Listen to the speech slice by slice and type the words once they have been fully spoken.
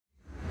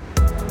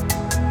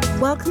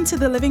Welcome to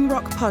the Living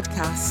Rock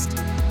Podcast.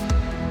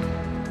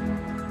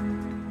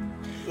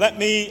 Let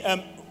me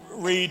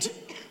read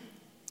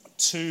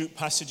two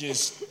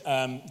passages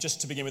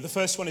just to begin with. The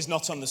first one is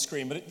not on the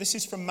screen, but this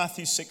is from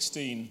Matthew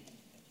 16.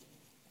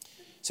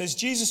 It says,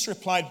 Jesus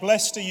replied,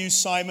 "Blessed are you,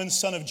 Simon,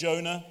 son of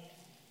Jonah,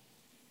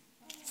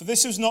 for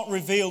this was not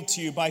revealed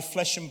to you by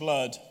flesh and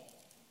blood,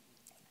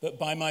 but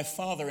by my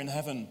Father in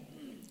heaven.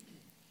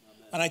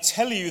 And I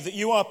tell you that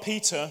you are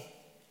Peter,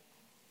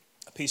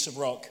 a piece of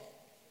rock.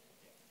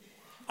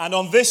 And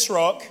on this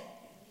rock,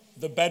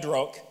 the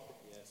bedrock,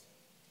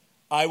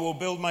 I will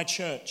build my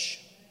church,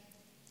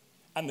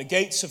 and the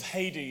gates of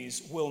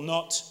Hades will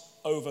not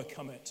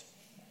overcome it."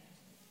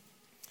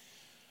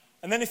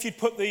 And then if you'd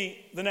put the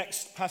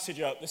next passage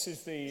up, this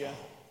is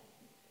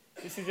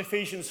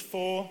Ephesians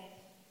 2,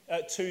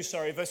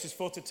 verses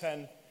 4 to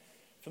 10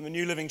 from the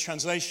New Living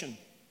Translation.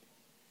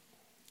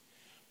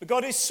 But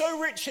God is so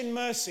rich in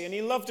mercy, and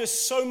he loved us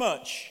so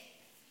much,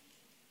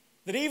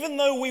 that even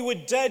though we were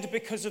dead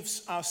because of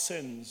our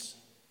sins,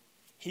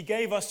 he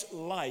gave us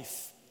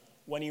life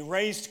when he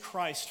raised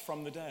Christ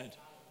from the dead.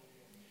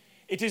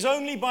 It is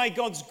only by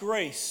God's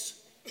grace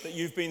that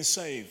you've been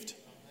saved.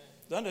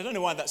 I don't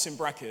know why that's in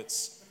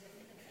brackets.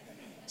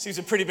 Seems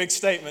a pretty big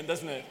statement,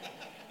 doesn't it?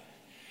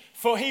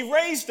 For he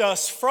raised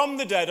us from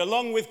the dead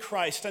along with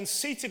Christ and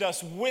seated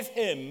us with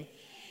him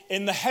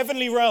in the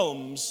heavenly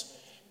realms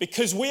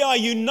because we are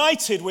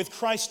united with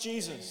Christ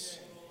Jesus.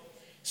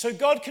 So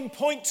God can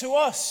point to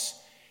us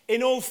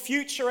in all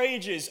future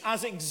ages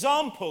as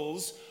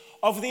examples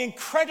of the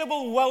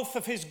incredible wealth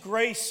of his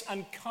grace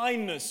and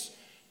kindness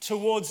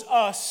towards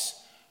us,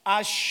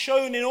 as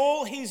shown in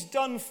all he's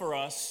done for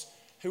us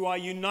who are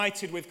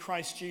united with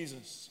Christ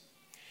Jesus.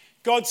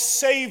 God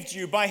saved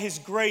you by his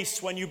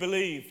grace when you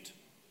believed.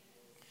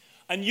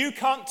 And you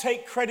can't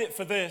take credit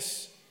for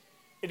this.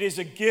 It is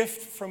a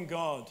gift from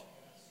God.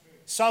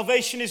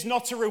 Salvation is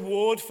not a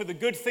reward for the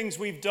good things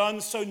we've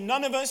done, so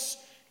none of us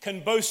can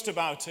boast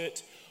about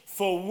it,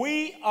 for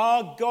we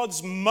are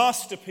God's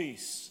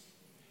masterpiece.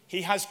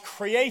 He has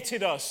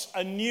created us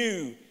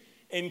anew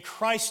in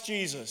Christ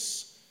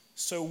Jesus,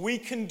 so we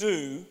can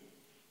do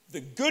the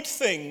good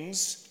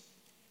things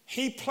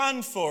he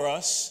planned for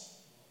us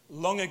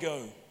long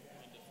ago.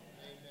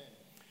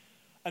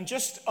 And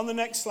just on the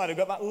next slide, I've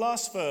got that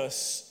last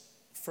verse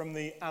from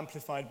the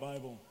Amplified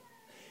Bible.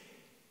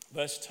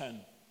 Verse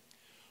 10.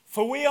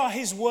 For we are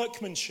his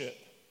workmanship,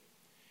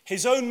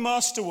 his own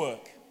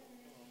masterwork,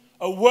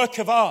 a work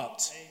of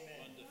art,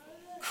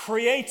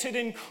 created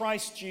in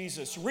Christ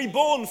Jesus,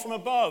 reborn from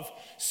above,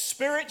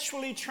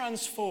 spiritually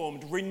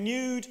transformed,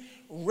 renewed,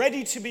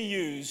 ready to be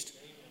used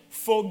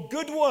for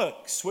good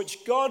works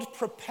which God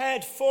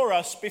prepared for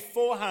us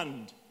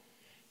beforehand,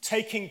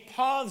 taking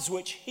paths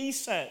which he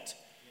set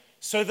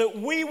so that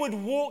we would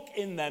walk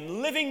in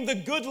them, living the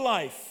good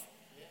life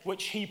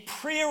which he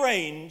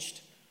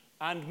prearranged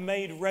and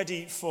made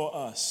ready for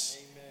us.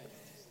 Amen.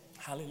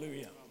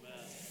 Hallelujah. Amen.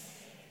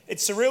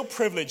 It's a real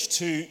privilege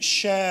to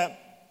share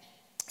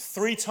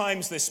 3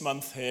 times this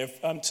month here,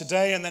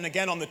 today and then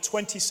again on the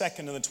 22nd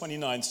and the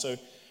 29th. So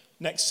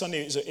next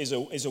Sunday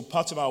is a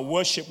part of our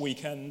worship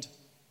weekend.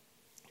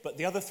 But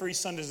the other 3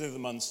 Sundays of the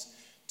month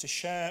to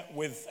share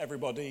with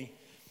everybody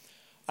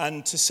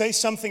and to say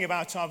something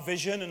about our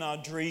vision and our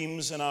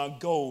dreams and our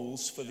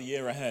goals for the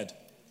year ahead.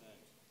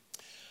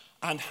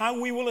 And how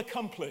we will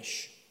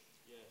accomplish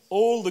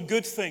all the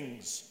good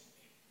things,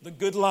 the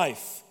good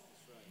life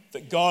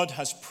that God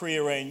has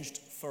prearranged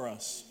for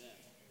us.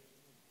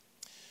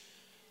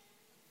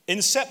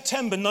 In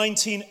September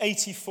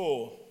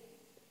 1984,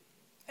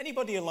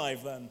 anybody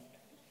alive then?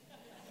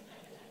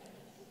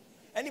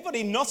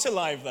 Anybody not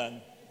alive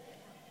then?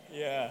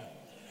 Yeah,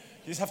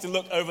 you just have to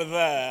look over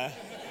there.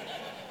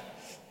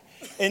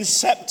 In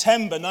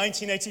September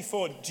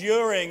 1984,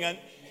 during an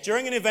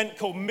event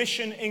called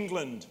Mission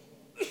England,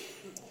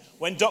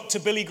 when Dr.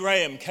 Billy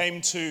Graham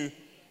came to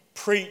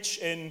preach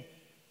in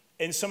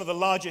some of the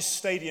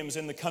largest stadiums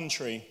in the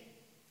country,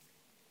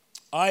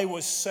 I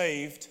was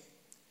saved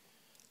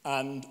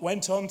and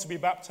went on to be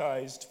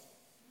baptized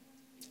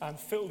and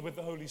filled with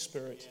the Holy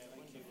Spirit.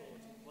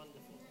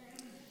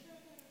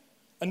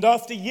 And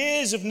after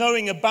years of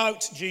knowing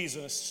about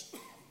Jesus,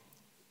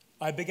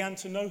 I began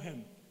to know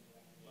him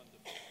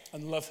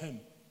and love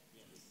him.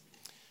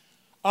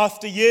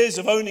 After years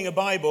of owning a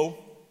Bible,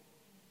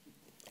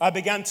 I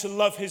began to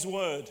love his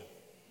word.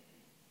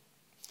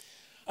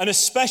 And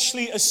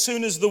especially as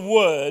soon as the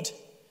word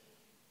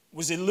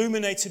was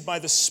illuminated by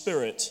the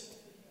Spirit,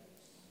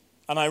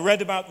 and I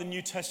read about the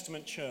New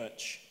Testament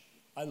church,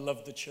 I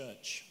loved the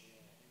church.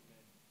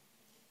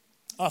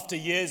 After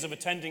years of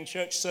attending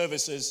church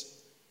services,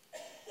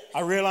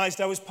 I realized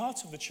I was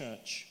part of the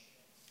church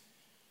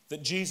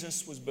that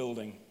Jesus was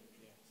building,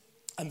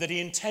 and that he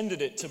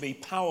intended it to be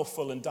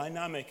powerful and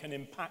dynamic and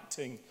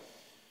impacting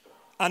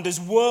and as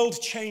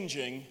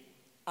world-changing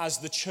as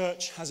the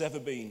church has ever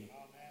been.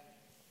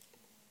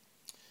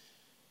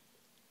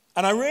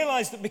 And I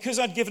realized that because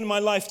I'd given my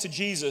life to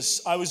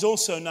Jesus, I was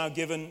also now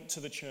given to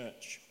the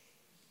church,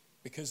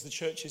 because the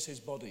church is his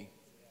body.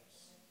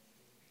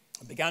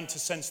 I began to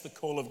sense the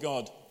call of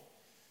God.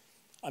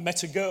 I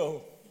met a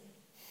girl,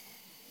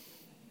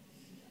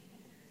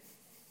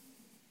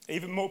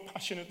 even more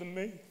passionate than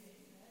me.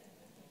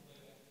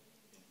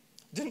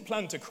 Didn't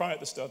plan to cry at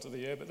the start of the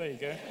year, but there you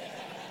go.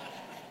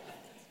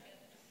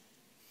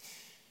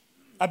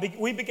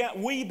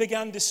 We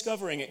began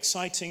discovering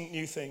exciting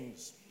new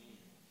things.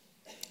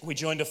 We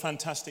joined a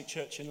fantastic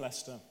church in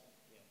Leicester.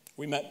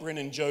 We met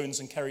Brennan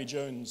Jones and Kerry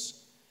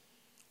Jones.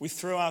 We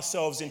threw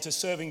ourselves into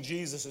serving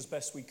Jesus as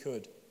best we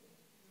could.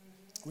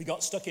 We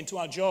got stuck into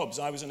our jobs.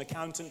 I was an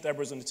accountant, Deborah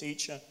was a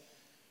teacher.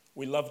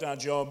 We loved our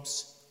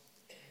jobs.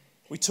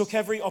 We took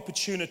every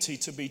opportunity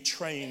to be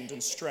trained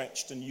and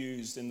stretched and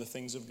used in the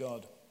things of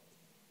God.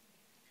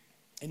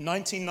 In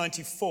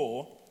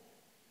 1994,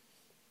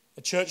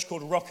 a church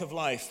called Rock of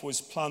Life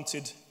was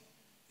planted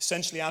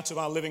essentially out of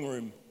our living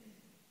room.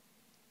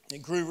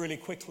 It grew really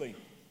quickly.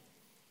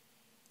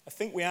 I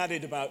think we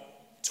added about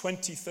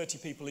 20, 30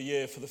 people a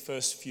year for the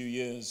first few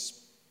years.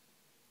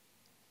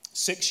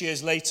 6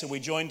 years later,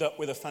 we joined up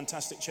with a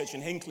fantastic church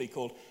in Hinckley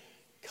called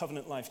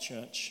Covenant Life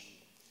Church.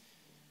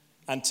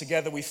 And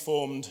together we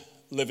formed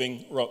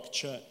Living Rock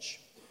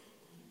Church.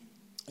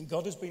 And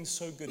God has been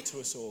so good to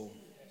us all.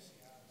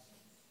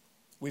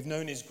 We've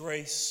known His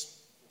grace,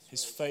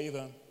 His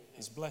favor,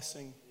 His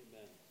blessing.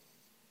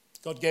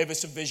 God gave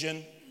us a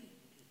vision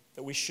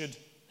that we should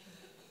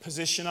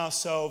position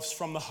ourselves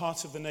from the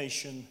heart of the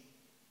nation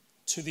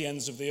to the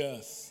ends of the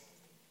earth.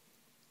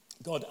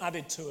 God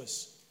added to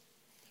us,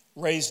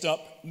 raised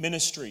up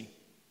ministry,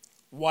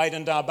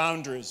 widened our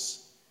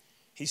boundaries.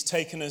 He's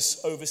taken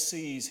us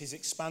overseas. He's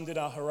expanded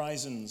our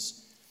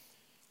horizons.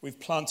 We've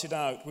planted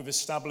out. We've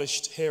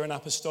established here an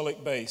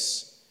apostolic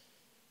base.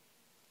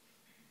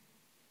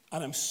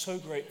 And I'm so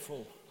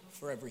grateful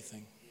for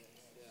everything.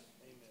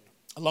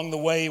 Along the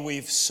way,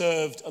 we've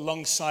served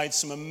alongside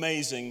some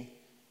amazing,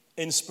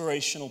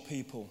 inspirational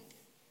people.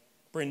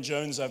 Bryn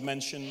Jones, I've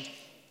mentioned,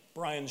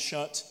 Brian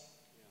Shutt,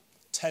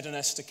 Ted and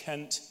Esther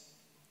Kent,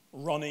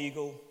 Ron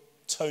Eagle,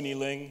 Tony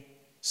Ling,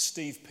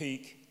 Steve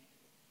Peake,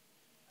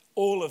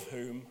 all of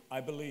whom,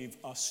 I believe,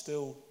 are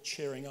still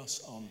cheering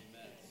us on.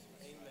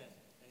 Amen.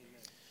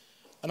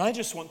 And I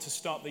just want to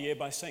start the year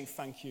by saying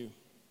thank you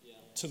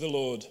to the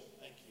Lord.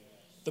 Thank you.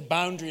 The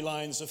boundary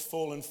lines have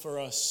fallen for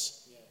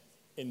us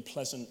in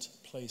pleasant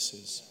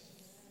places.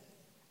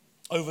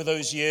 Over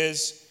those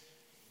years,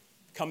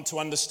 come to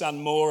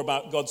understand more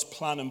about God's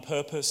plan and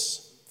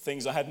purpose,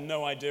 things I had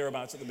no idea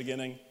about at the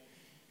beginning,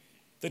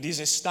 that He's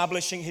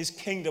establishing His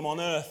kingdom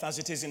on earth as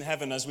it is in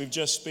heaven, as we've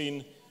just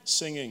been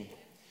singing,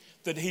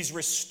 that He's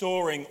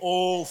restoring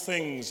all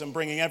things and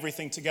bringing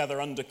everything together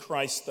under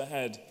Christ the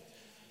head,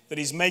 that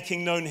He's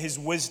making known His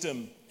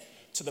wisdom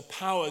to the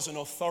powers and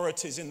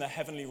authorities in the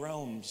heavenly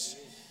realms,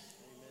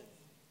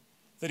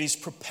 that He's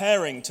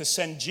preparing to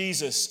send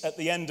Jesus at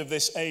the end of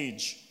this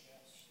age.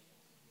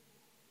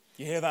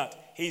 You hear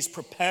that? He's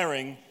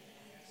preparing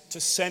to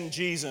send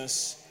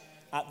Jesus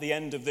at the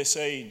end of this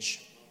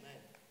age.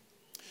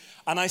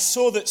 And I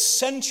saw that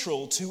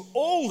central to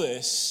all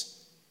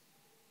this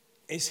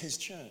is His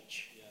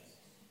church.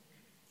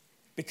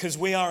 Because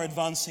we are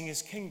advancing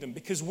His kingdom,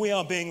 because we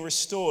are being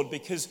restored,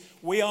 because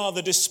we are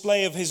the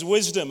display of His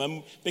wisdom,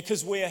 and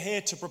because we are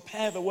here to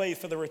prepare the way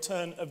for the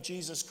return of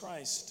Jesus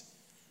Christ.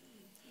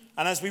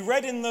 And as we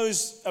read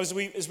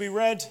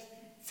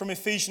from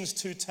Ephesians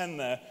 2:10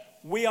 there,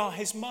 we are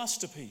His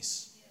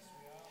masterpiece,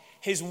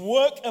 His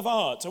work of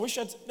art. I wish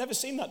I'd never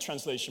seen that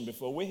translation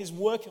before. We're His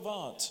work of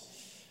art.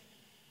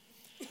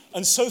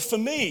 And so for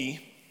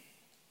me,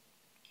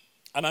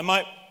 and I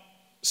might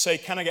say,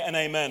 can I get an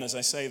amen as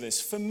I say this?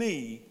 For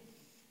me,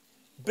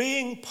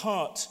 being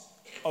part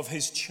of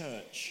His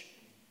church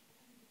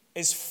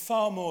is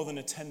far more than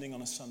attending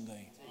on a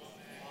Sunday.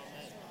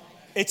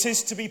 It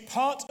is to be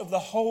part of the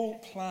whole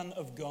plan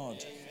of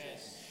God.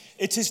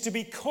 It is to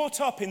be caught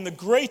up in the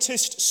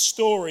greatest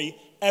story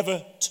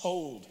ever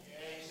told.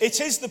 It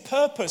is the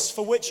purpose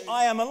for which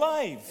I am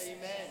alive.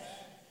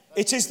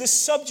 It is the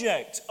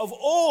subject of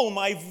all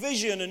my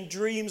vision and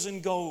dreams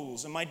and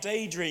goals and my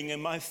daydreaming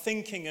and my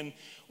thinking, and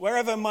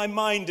wherever my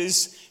mind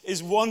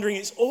is wandering,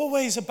 it's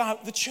always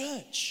about the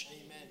church.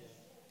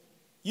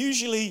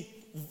 Usually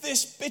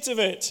this bit of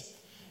it.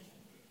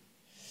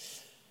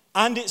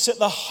 And it's at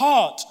the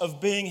heart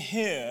of being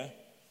here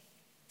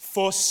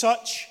for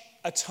such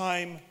a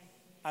time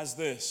as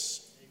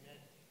this.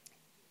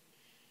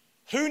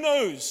 Who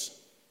knows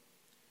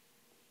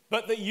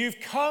but that you've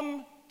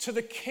come to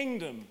the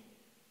kingdom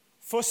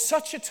for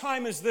such a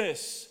time as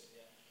this,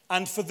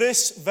 and for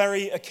this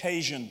very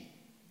occasion.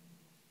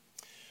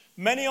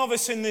 Many of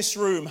us in this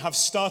room have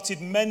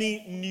started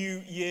many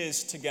new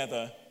years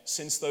together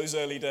since those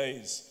early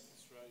days.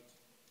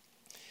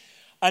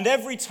 And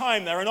every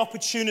time there's an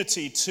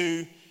opportunity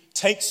to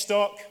take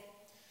stock,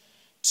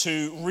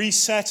 to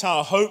reset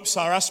our hopes,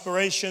 our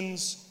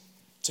aspirations,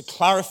 to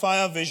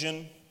clarify our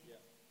vision.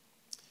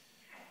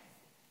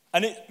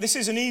 And this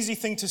is an easy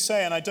thing to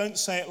say, and I don't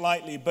say it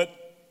lightly, but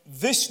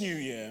this new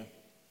year,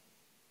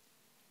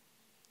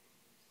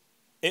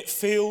 it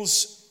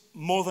feels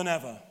more than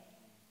ever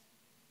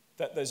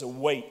that there's a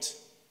weight,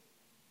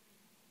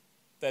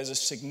 there's a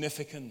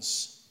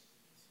significance.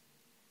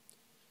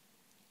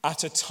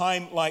 At a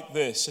time like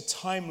this, a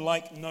time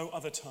like no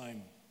other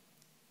time,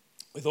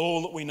 with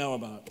all that we know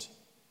about,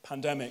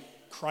 pandemic,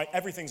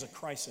 everything's a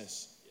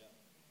crisis.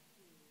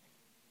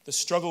 The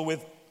struggle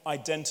with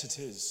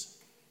identities,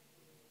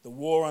 the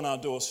war on our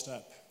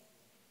doorstep,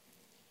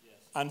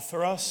 and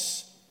for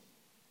us,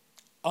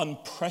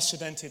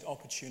 unprecedented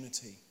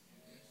opportunity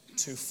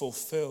to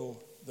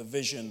fulfill the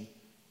vision,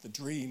 the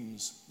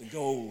dreams, the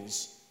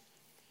goals,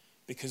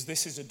 because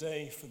this is a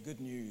day for good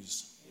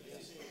news.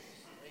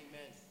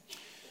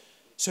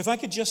 So if I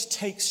could just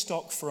take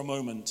stock for a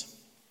moment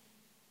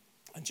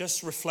and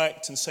just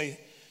reflect and say,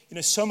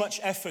 so much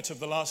effort of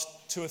the last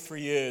 2 or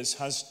 3 years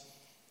has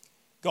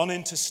gone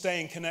into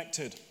staying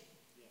connected,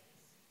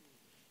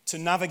 to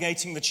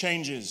navigating the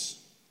changes,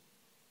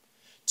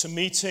 to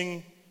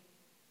meeting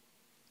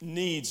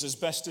needs as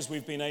best as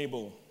we've been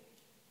able,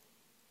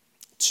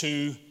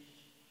 to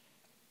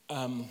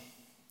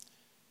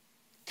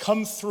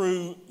come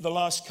through the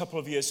last couple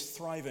of years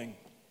thriving,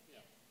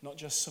 not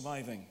just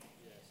surviving.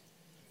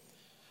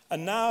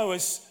 And now,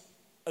 as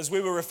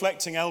we were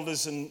reflecting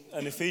elders and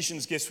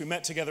Ephesians gifts, we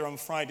met together on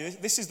Friday.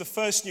 This is the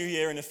first new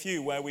year in a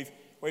few where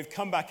we've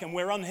come back and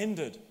we're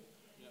unhindered.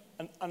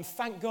 And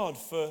thank God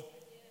for,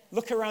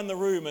 look around the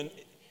room and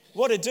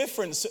what a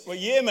difference a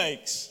year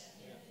makes.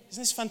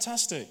 Isn't this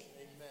fantastic?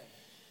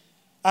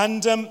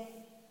 And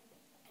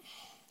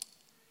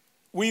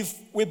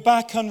we're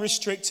back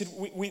unrestricted.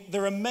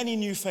 There are many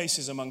new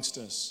faces amongst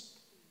us,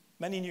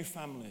 many new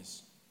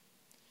families,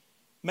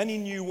 many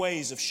new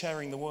ways of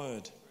sharing the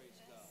word.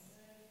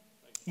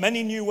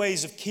 Many new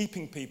ways of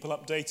keeping people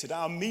updated.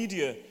 Our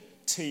media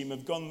team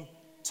have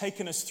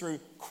taken us through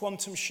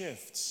quantum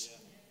shifts.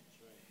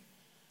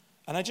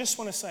 And I just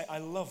want to say, I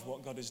love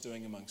what God is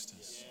doing amongst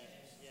us.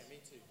 Yeah, me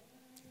too.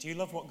 Do you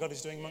love what God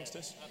is doing amongst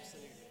us?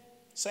 Absolutely.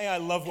 Say, I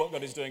love what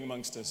God is doing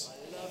amongst us.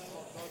 I love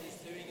what God is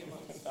doing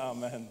amongst us.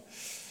 Amen.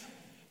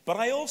 But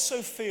I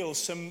also feel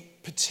some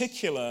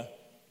particular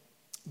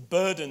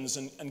burdens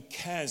and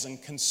cares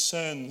and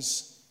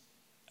concerns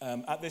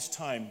at this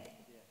time.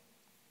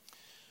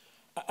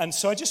 And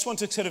so I just want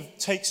to sort of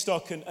take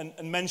stock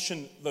and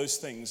mention those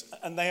things.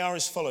 And they are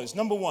as follows.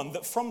 Number one,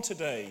 that from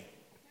today,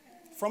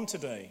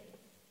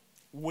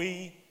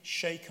 we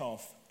shake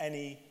off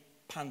any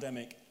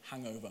pandemic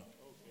hangover.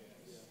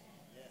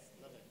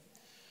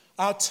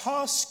 Our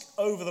task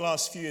over the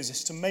last few years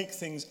is to make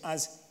things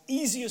as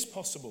easy as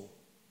possible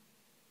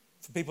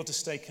for people to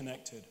stay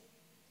connected.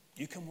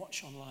 You can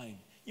watch online.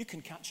 You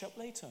can catch up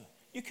later.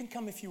 You can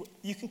come if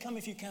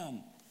you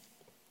can.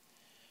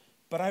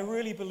 But I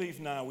really believe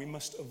now we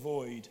must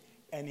avoid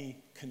any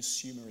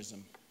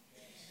consumerism,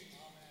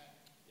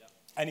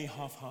 any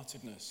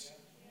half-heartedness,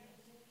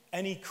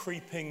 any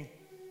creeping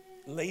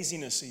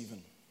laziness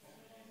even.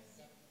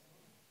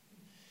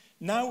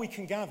 Now we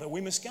can gather,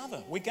 we must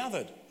gather. We're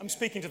gathered. I'm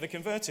speaking to the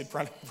converted,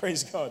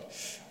 praise God.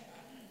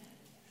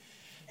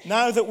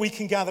 Now that we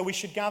can gather, we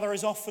should gather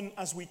as often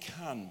as we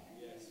can.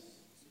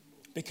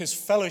 Because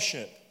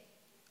fellowship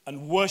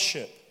and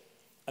worship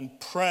and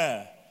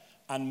prayer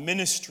and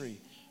ministry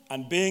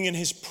and being in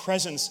his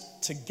presence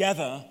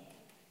together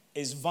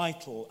is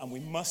vital, and we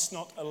must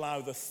not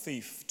allow the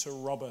thief to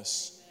rob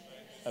us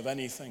of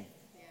anything.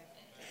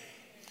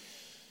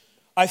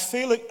 I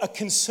feel a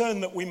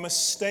concern that we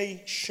must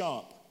stay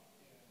sharp.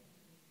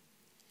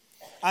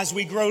 As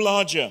we grow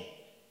larger,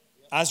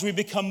 as we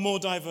become more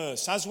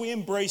diverse, as we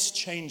embrace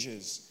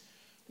changes,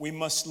 we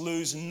must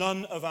lose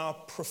none of our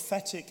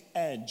prophetic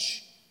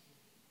edge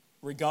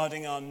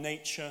regarding our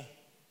nature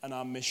and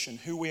our mission,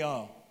 who we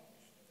are,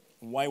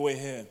 and why we're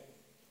here.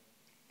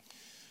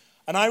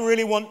 And I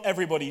really want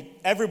everybody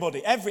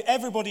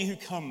who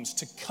comes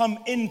to come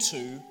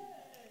into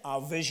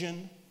our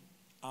vision,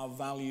 our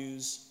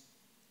values,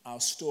 our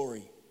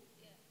story.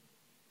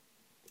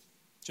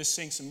 Just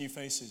seeing some new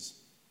faces.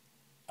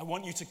 I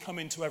want you to come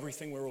into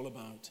everything we're all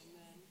about.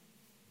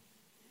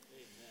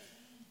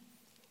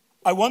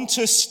 I want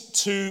us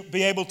to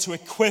be able to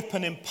equip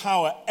and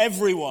empower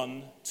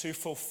everyone to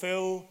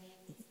fulfill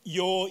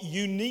your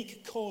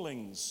unique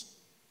callings,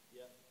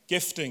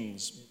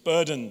 giftings,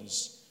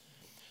 burdens,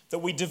 that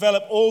we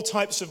develop all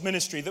types of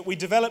ministry, that we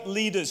develop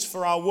leaders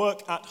for our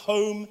work at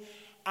home,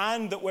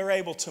 and that we're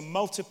able to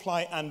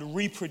multiply and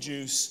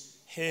reproduce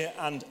here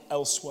and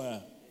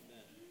elsewhere.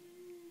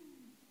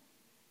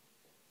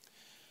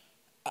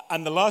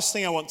 And the last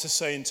thing I want to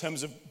say in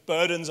terms of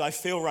burdens I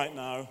feel right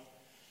now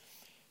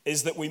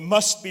is that we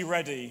must be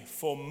ready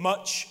for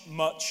much,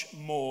 much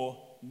more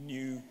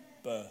new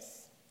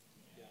birth.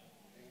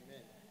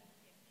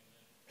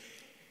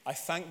 I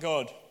thank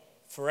God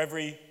for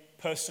every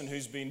person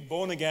who's been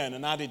born again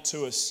and added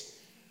to us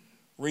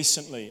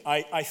recently.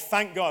 I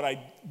thank God,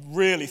 I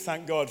really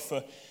thank God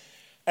for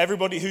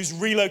everybody who's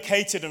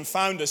relocated and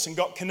found us and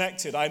got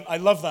connected. I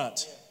love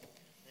that.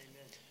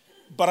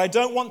 But I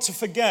don't want to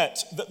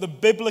forget that the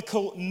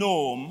biblical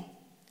norm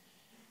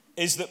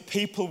is that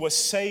people were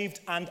saved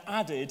and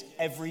added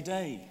every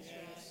day.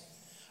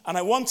 And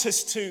I want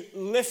us to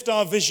lift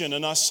our vision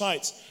and our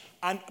sights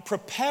and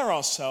prepare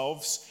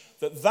ourselves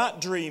that that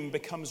dream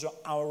becomes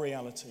our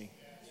reality.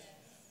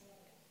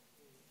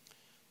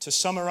 To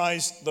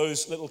summarize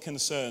those little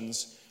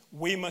concerns,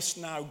 we must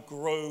now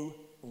grow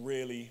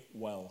really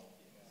well.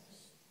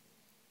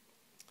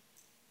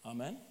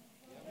 Amen?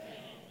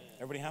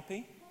 Everybody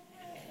happy?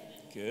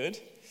 Good.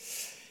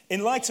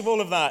 In light of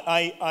all of that,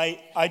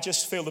 I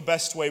just feel the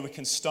best way we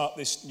can start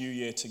this new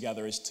year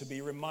together is to be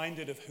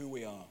reminded of who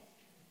we are.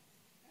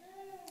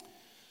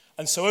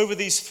 And so over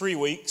these 3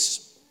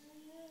 weeks,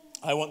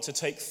 I want to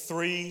take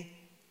 3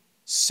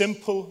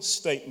 simple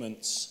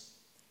statements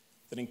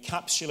that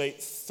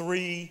encapsulate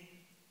 3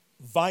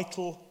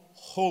 vital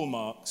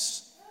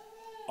hallmarks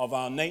of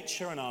our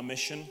nature and our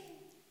mission.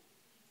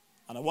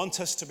 And I want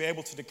us to be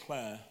able to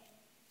declare,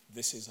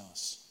 this is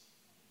us.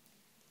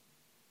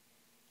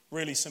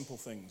 Really simple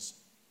things.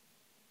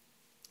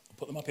 I'll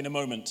put them up in a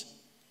moment.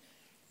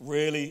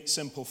 Really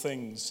simple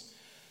things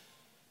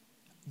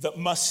that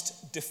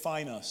must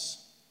define us.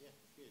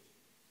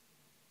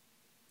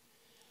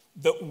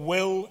 That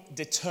will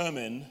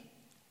determine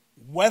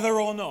whether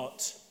or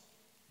not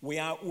we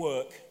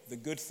outwork the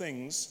good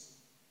things,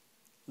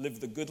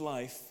 live the good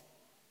life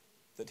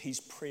that he's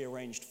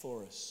prearranged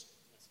for us.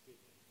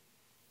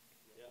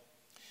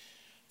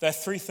 They're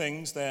 3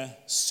 things. They're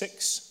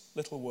 6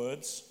 little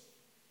words,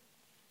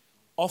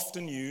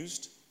 often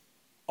used,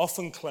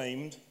 often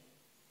claimed,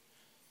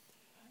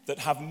 that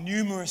have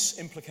numerous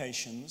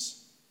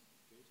implications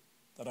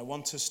that I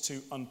want us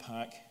to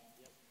unpack.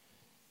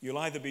 You'll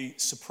either be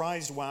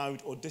surprised, wowed,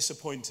 or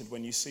disappointed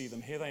when you see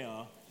them. Here they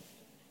are.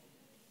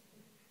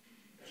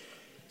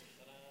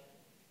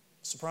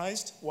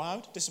 Surprised,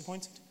 wowed,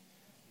 disappointed?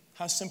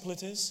 How simple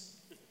it is.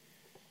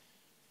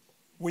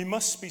 We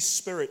must be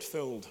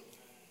spirit-filled.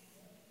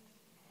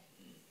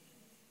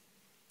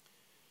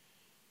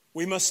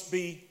 We must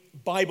be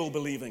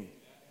Bible-believing.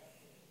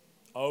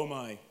 Oh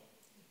my.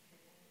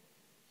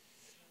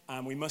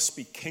 And we must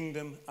be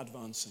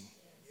kingdom-advancing.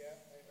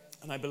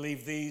 And I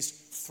believe these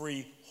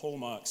 3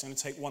 hallmarks, I'm going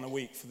to take 1 a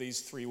week for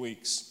these 3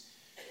 weeks,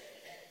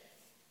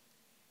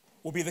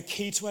 will be the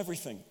key to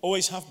everything.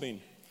 Always have been.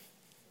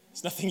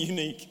 It's nothing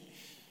unique.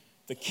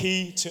 The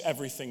key to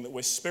everything, that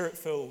we're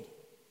spirit-filled,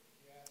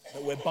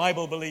 that we're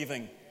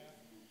Bible-believing,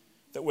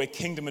 that we're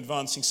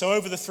kingdom-advancing. So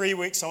over the 3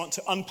 weeks, I want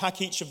to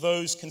unpack each of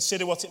those,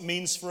 consider what it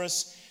means for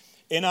us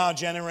in our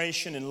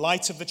generation, in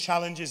light of the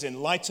challenges,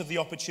 in light of the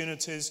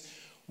opportunities,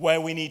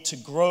 where we need to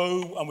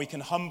grow, and we can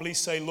humbly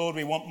say, Lord,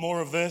 we want more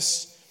of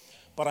this.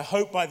 But I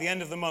hope by the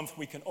end of the month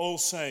we can all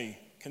say,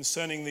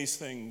 concerning these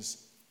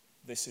things,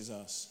 this is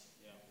us.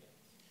 Yeah.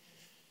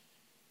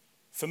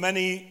 For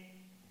many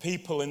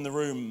people in the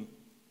room,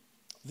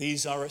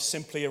 these are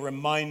simply a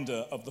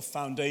reminder of the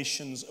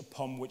foundations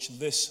upon which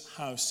this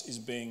house is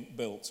being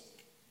built.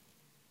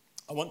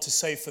 I want to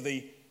say for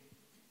the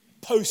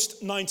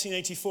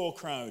post-1984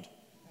 crowd,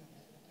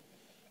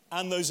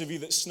 and those of you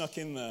that snuck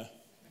in there,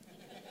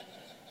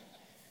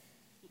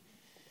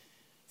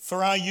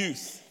 for our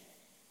youth,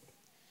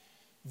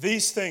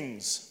 these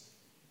things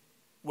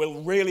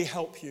will really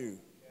help you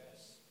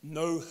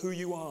know who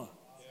you are.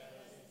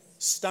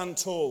 Stand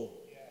tall.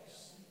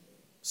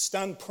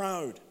 Stand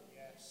proud.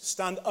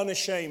 Stand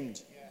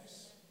unashamed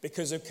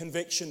because of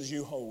convictions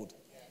you hold.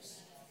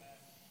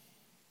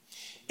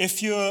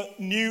 If you're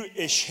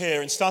new-ish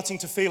here and starting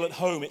to feel at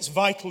home, it's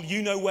vital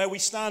you know where we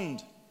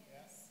stand.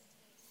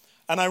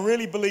 And I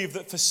really believe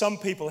that for some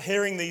people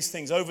hearing these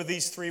things over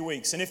these 3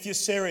 weeks, and if you're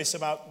serious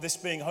about this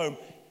being home,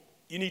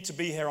 you need to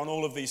be here on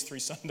all of these 3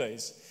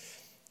 Sundays.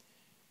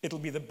 It'll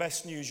be the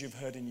best news you've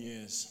heard in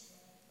years.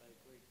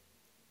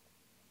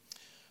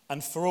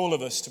 And for all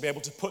of us to be able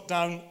to put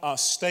down our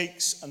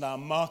stakes and our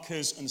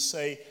markers and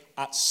say,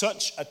 at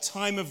such a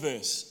time of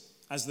this,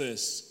 as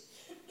this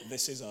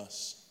is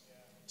us.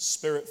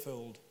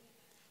 Spirit-filled,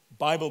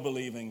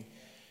 Bible-believing,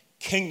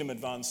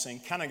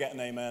 kingdom-advancing. Can I get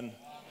an amen?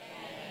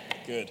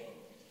 Amen? Good.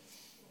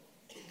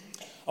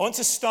 I want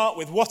to start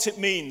with what it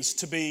means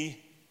to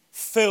be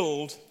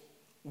filled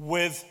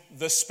with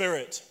the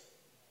Spirit.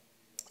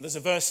 There's a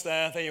verse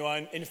there you are,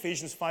 in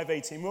Ephesians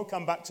 5:18. We'll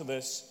come back to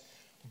this.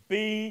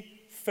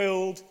 Be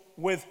filled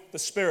with the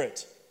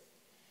Spirit.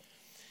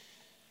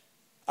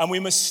 And we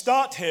must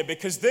start here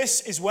because this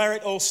is where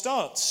it all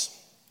starts.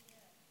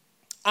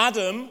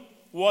 Adam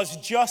was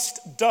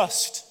just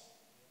dust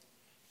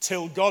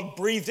till God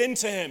breathed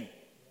into him.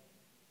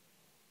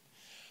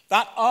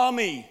 That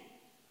army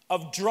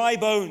of dry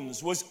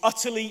bones was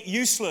utterly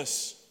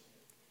useless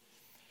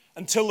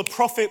until the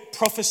prophet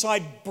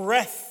prophesied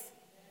breath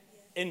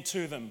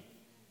into them.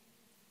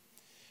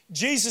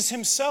 Jesus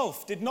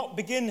himself did not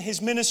begin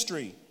his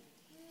ministry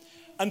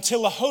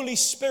until the Holy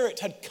Spirit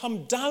had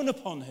come down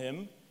upon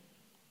him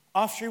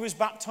after he was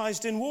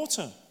baptized in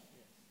water.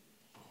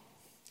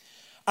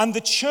 And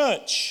the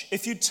church,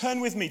 if you turn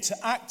with me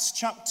to Acts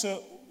chapter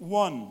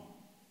 1,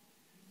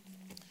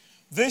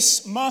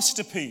 this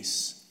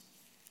masterpiece,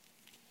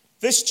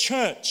 this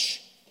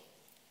church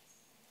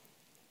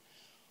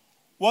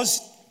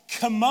was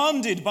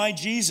commanded by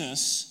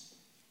Jesus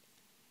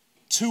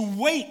to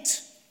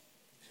wait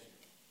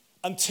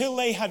until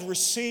they had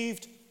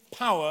received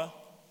power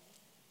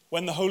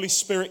when the Holy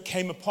Spirit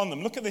came upon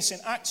them. Look at this in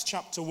Acts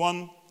chapter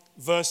 1,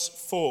 verse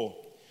 4.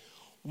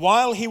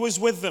 While he was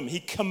with them, he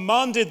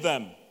commanded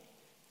them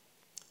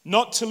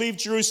not to leave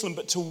Jerusalem,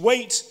 but to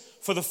wait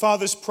for the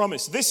Father's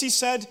promise. This, he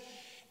said,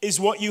 is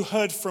what you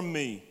heard from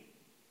me.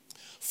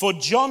 For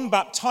John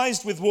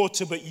baptized with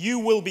water, but you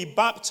will be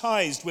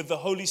baptized with the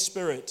Holy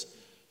Spirit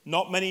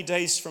not many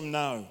days from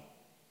now.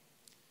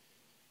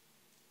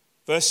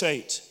 Verse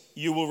 8,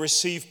 you will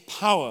receive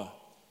power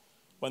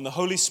when the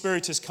Holy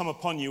Spirit has come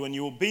upon you, and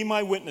you will be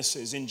my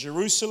witnesses in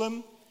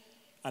Jerusalem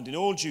and in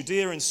all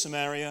Judea and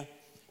Samaria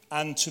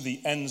and to the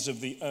ends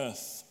of the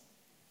earth.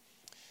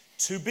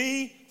 To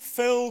be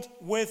filled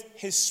with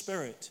his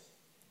Spirit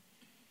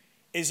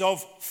is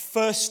of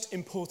first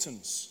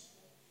importance.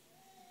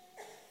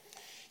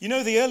 You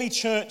know, the early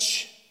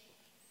church,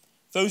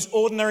 those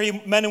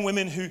ordinary men and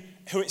women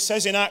who it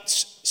says in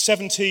Acts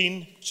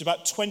 17, which is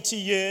about 20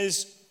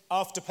 years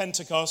after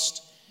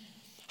Pentecost,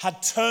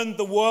 had turned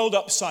the world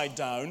upside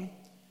down.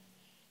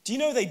 Do you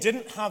know they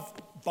didn't have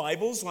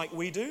Bibles like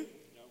we do?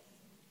 No.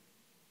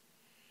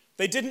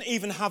 They didn't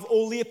even have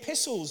all the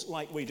epistles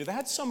like we do. They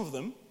had some of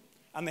them,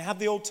 and they had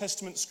the Old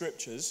Testament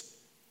scriptures,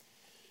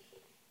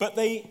 but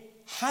they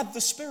had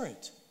the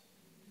Spirit.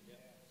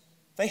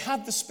 They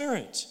had the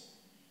Spirit.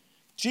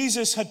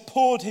 Jesus had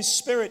poured his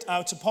Spirit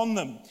out upon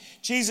them.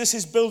 Jesus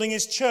is building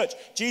his church.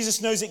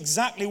 Jesus knows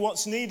exactly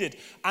what's needed,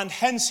 and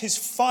hence his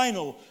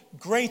final,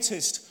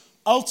 greatest,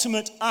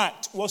 ultimate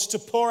act was to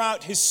pour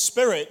out his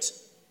Spirit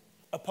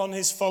upon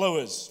his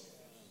followers.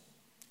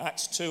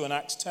 Acts 2 and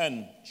Acts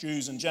 10,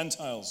 Jews and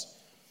Gentiles.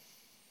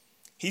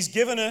 He's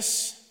given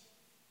us,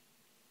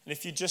 and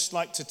if you'd just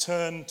like to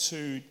turn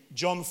to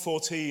John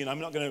 14, I'm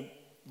not going to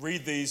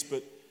read these,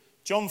 but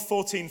John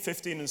 14,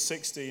 15 and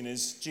 16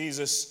 is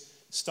Jesus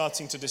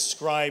starting to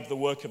describe the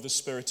work of the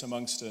Spirit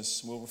amongst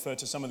us. We'll refer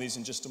to some of these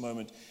in just a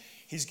moment.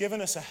 He's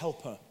given us a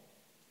helper.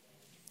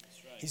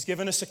 He's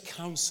given us a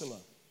counselor.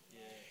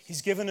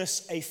 He's given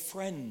us a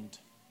friend.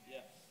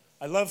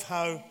 I love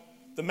how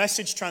the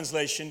Message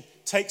translation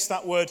takes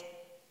that word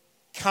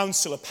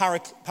counselor,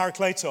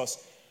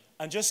 parakletos,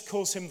 and just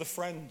calls him the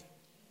friend.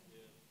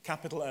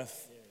 Capital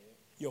F.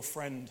 Your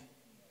friend.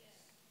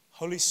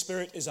 Holy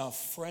Spirit is our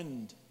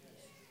friend.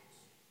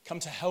 Come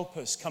to help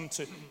us, come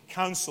to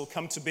counsel,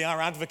 come to be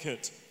our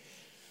advocate.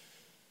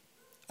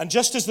 And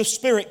just as the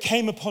Spirit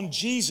came upon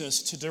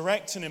Jesus to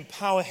direct and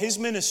empower his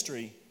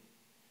ministry,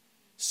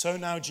 so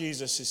now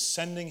Jesus is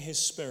sending his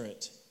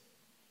Spirit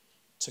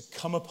to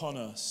come upon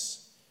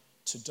us,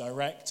 to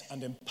direct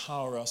and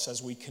empower us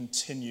as we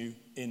continue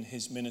in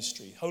his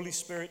ministry. Holy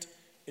Spirit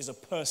is a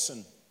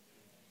person.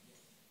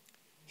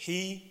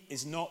 He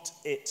is not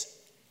it.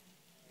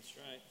 That's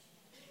right.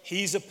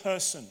 He's a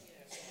person.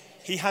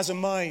 He has a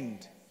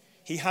mind.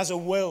 He has a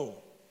will.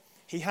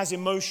 He has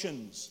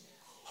emotions.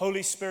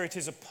 Holy Spirit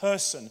is a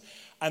person.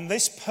 And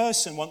this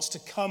person wants to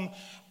come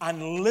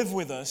and live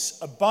with us,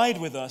 abide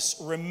with us,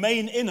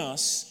 remain in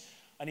us,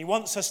 and he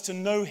wants us to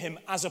know him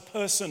as a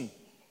person.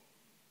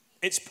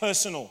 It's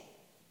personal.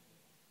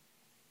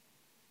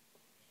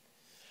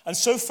 And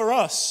so for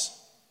us,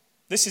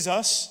 this is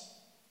us,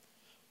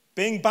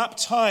 being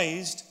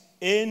baptized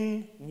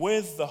in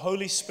with the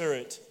Holy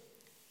Spirit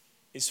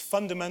is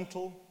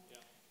fundamental,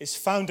 is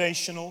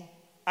foundational.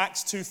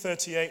 Acts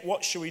 2:38,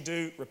 what shall we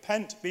do?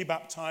 Repent, be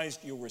baptized,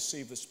 you'll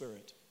receive the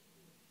Spirit.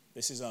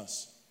 This is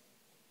us.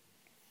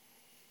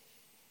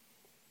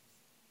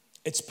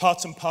 It's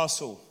part and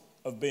parcel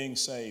of being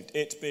saved.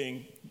 It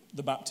being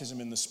the baptism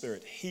in the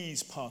Spirit.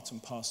 He's part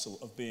and parcel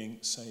of being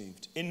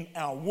saved. In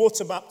our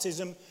water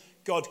baptism,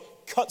 God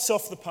cuts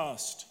off the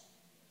past.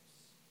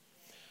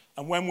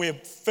 And when we're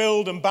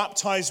filled and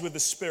baptized with the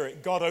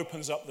Spirit, God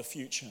opens up the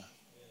future.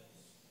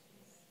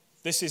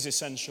 This is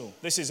essential.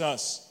 This is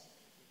us.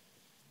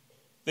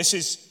 This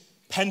is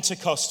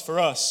Pentecost for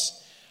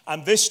us.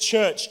 And this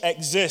church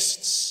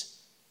exists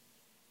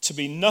to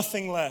be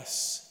nothing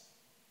less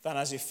than,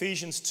 as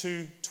Ephesians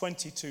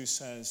 2:22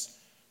 says,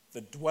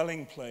 the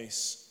dwelling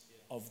place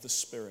of the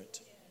Spirit.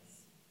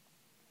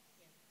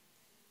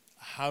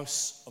 A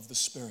house of the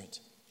Spirit.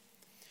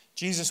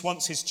 Jesus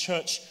wants his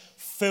church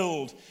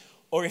filled,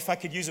 or if I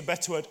could use a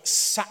better word,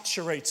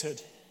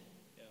 saturated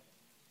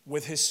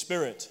with his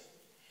Spirit.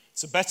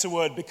 It's a better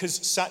word because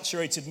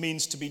saturated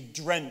means to be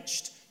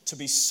drenched, to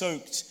be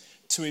soaked,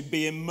 to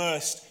be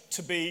immersed,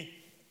 to be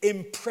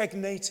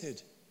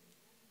impregnated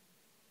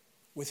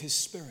with his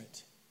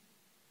Spirit.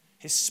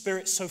 His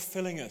Spirit so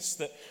filling us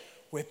that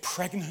we're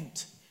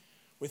pregnant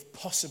with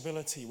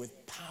possibility,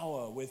 with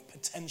power, with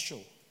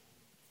potential.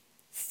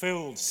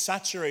 Filled,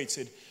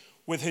 saturated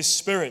with his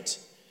Spirit.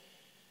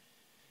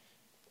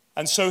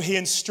 And so he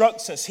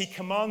instructs us, he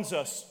commands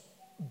us,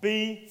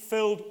 be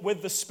filled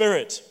with the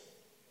Spirit.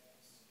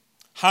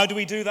 How do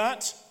we do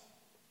that?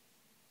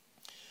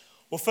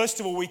 Well, first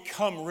of all, we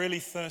come really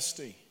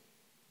thirsty,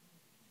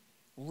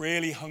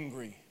 really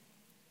hungry.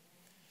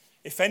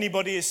 If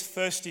anybody is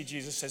thirsty,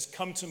 Jesus says,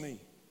 come to me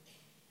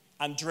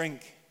and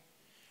drink.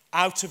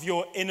 Out of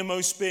your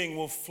innermost being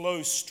will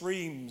flow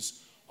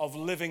streams of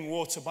living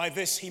water. By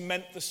this he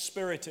meant the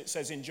Spirit, it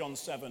says in John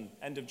 7,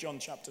 end of John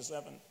chapter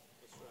 7.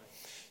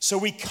 So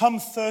we come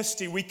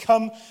thirsty, we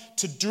come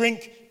to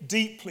drink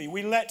deeply.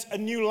 We let a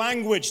new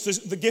language,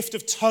 the gift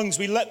of tongues,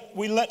 we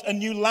let a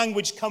new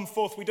language come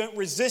forth. We don't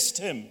resist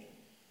him.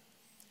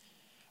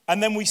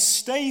 And then we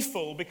stay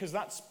full, because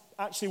that's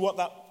actually what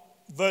that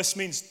verse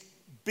means.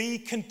 Be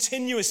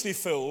continuously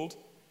filled.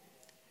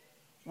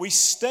 We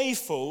stay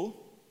full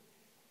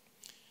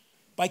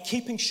by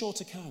keeping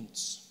short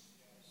accounts.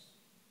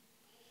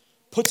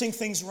 Putting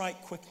things right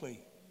quickly.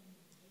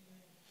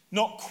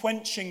 Not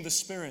quenching the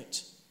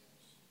Spirit.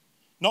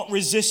 Not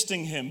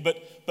resisting him,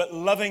 but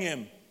loving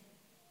him.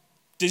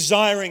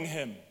 Desiring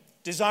him.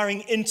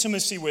 Desiring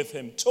intimacy with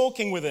him.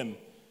 Talking with him.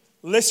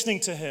 Listening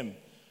to him.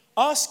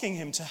 Asking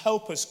him to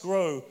help us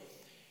grow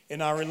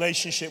in our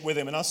relationship with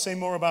him. And I'll say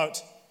more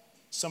about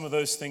some of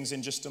those things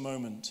in just a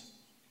moment.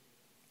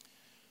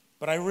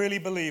 But I really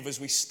believe as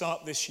we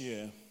start this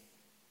year,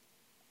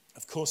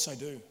 of course I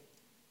do,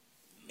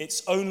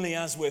 it's only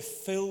as we're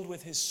filled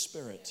with his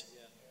Spirit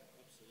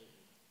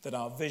that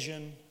our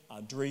vision,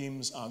 our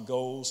dreams, our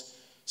goals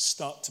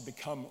start to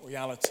become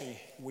reality.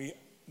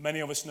 Many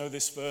of us know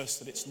this verse,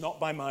 that it's not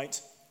by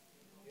might,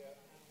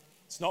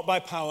 it's not by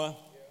power.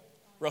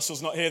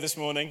 Russell's not here this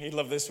morning, he'd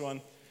love this one.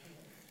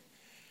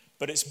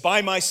 But it's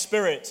by my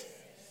Spirit,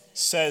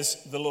 says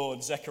the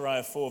Lord,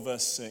 Zechariah 4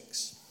 verse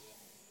 6.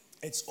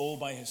 It's all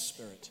by his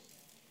Spirit.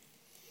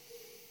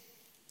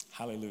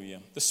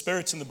 Hallelujah. The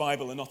Spirit and the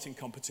Bible are not in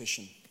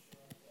competition.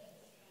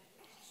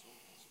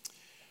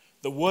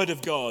 The Word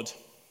of God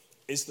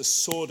is the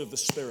sword of the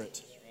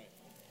Spirit.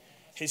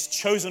 His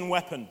chosen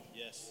weapon.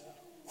 Yes.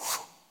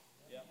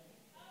 Yep.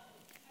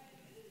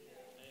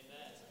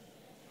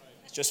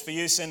 It's just for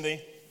you,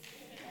 Cindy.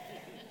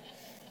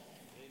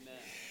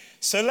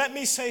 So let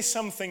me say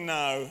something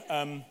now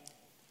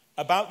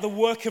about the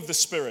work of the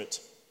Spirit,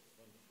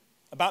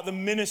 about the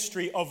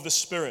ministry of the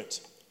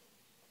Spirit.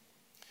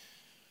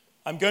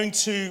 I'm going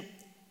to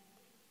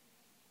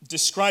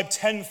describe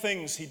 10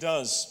 things he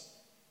does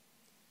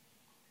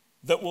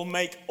that will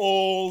make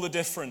all the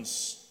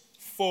difference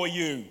for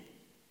you,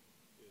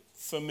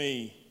 for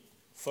me,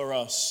 for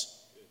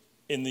us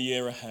in the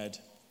year ahead.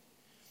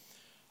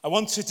 I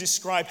want to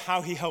describe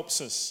how he helps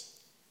us,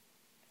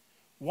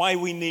 why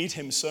we need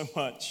him so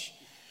much.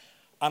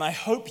 And I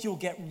hope you'll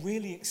get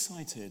really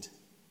excited.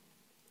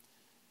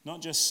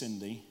 Not just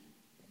Cindy.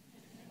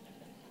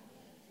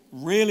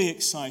 Really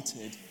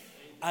excited.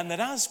 And that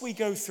as we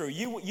go through,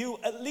 you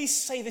at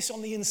least say this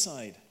on the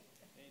inside.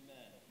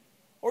 Amen.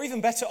 Or even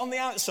better, on the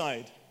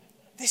outside.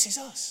 This is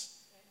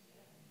us.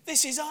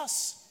 This is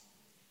us.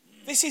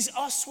 This is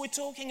us we're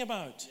talking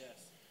about.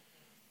 Yes.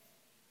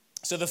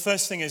 So the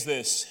first thing is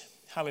this.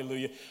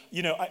 Hallelujah.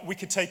 You know, we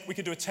could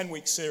do a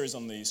 10-week series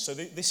on these. So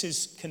this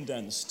is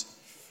condensed.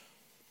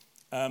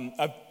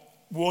 I've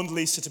warned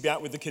Lisa to be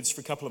out with the kids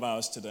for a couple of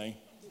hours today.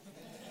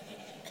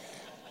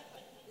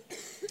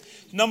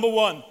 Number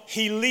one,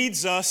 he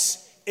leads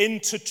us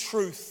into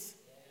truth.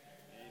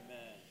 Amen.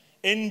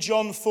 In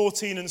John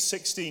 14 and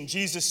 16,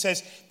 Jesus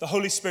says the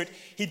Holy Spirit,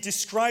 he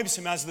describes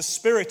him as the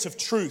Spirit of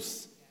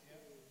truth.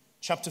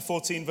 Chapter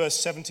 14, verse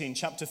 17,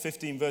 chapter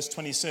 15, verse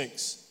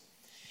 26.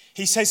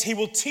 He says he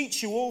will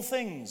teach you all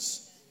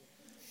things.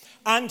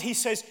 And he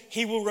says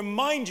he will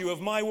remind you of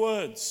my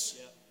words.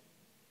 Yeah.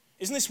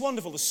 Isn't this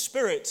wonderful? The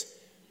Spirit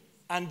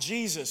and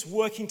Jesus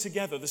working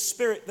together. The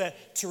Spirit there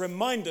to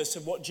remind us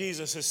of what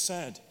Jesus has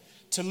said.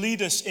 To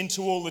lead us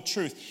into all the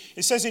truth.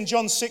 It says in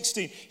John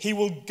 16, he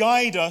will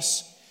guide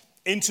us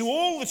into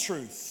all the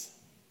truth.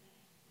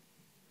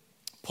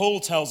 Paul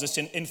tells us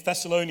in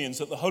Thessalonians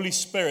that the Holy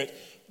Spirit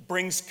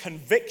brings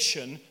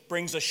conviction,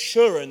 brings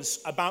assurance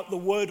about the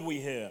word we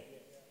hear.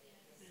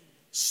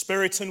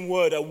 Spirit and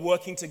word are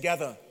working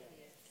together.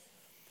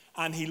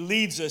 And he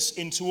leads us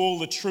into all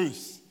the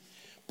truth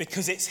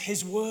because it's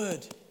his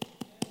word.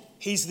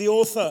 He's the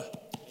author.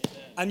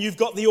 And you've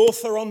got the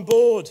author on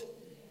board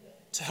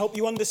to help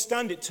you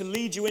understand it, to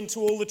lead you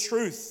into all the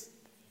truth.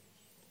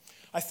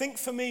 I think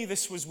for me,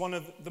 this was one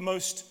of the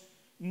most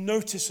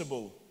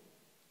noticeable,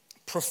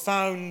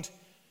 profound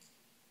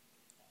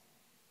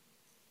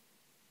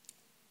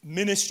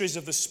ministries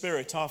of the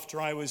Spirit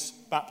after I was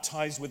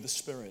baptized with the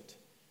Spirit.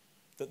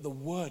 That the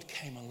word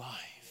came alive.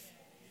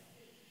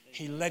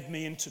 He led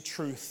me into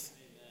truth.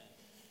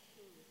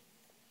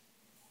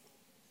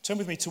 Turn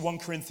with me to 1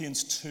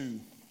 Corinthians 2,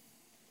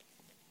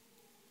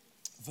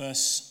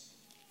 verse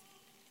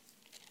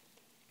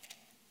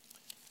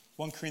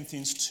 1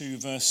 Corinthians 2,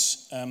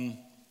 verse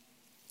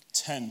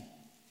 10.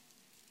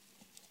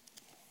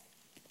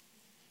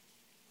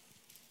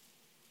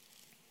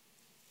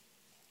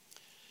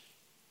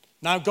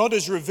 Now God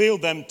has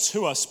revealed them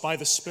to us by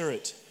the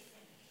Spirit.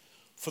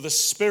 For the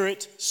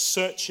Spirit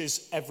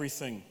searches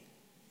everything,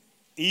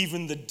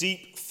 even the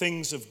deep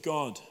things of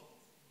God.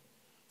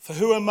 For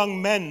who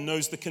among men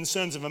knows the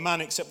concerns of a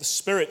man except the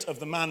spirit of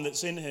the man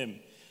that's in him?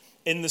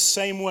 In the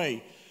same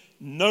way,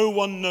 no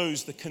one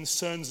knows the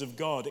concerns of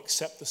God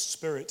except the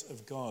Spirit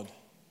of God.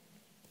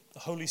 The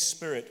Holy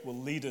Spirit will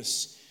lead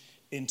us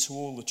into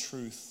all the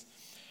truth.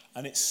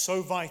 And it's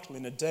so vital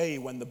in a day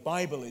when the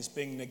Bible is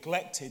being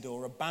neglected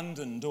or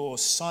abandoned or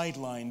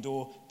sidelined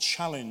or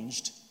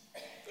challenged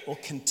or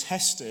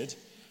contested.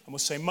 And we'll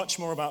say much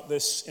more about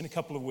this in a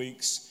couple of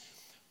weeks,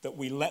 that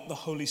we let the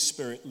Holy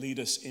Spirit lead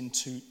us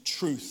into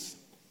truth.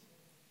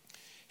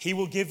 He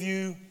will give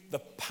you the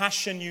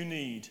passion you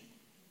need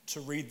to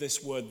read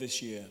this word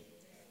this year.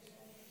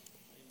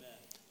 Amen.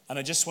 And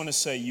I just want to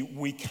say,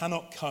 we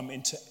cannot come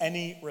into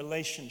any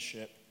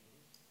relationship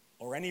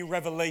or any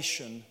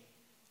revelation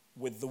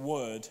with the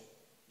word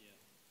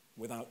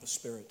without the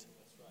Spirit.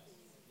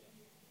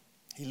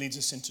 He leads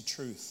us into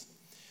truth.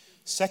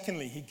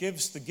 Secondly, he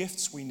gives the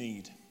gifts we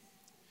need.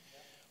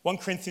 1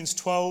 Corinthians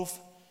 12,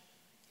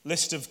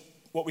 list of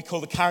what we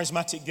call the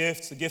charismatic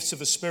gifts, the gifts of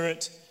the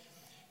Spirit.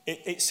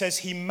 It says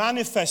he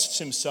manifests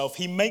himself,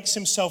 he makes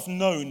himself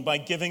known by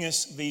giving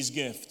us these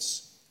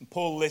gifts. And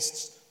Paul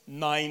lists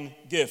 9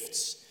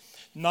 gifts,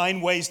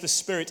 9 ways the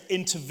Spirit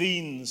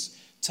intervenes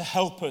to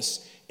help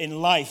us in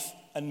life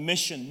and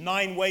mission,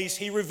 9 ways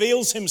he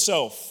reveals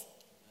himself.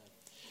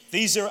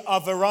 These are a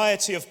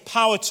variety of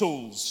power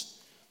tools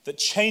that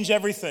change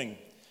everything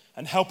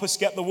and help us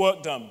get the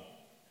work done.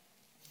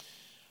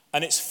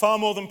 And it's far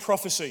more than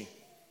prophecy.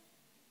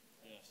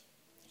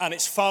 And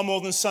it's far more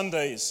than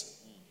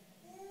Sundays,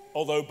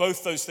 although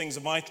both those things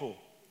are vital.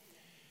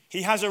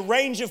 He has a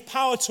range of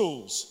power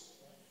tools.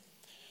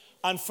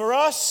 And for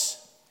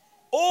us,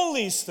 all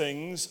these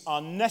things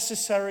are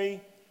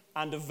necessary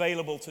and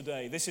available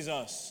today. This is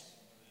us.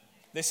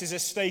 This is a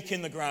stake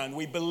in the ground.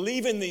 We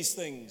believe in these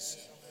things.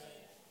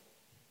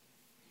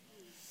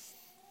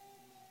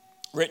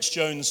 Rich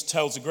Jones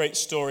tells a great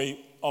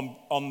story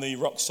on the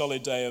Rock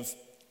Solid day of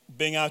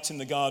being out in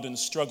the garden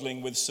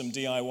struggling with some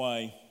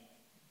DIY.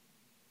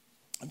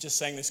 I'm just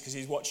saying this because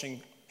he's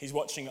watching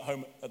at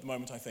home at the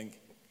moment, I think.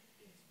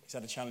 He's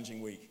had a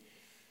challenging week.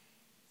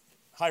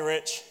 Hi,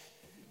 Rich.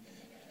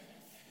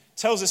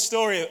 Tells a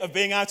story of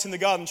being out in the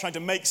garden trying to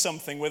make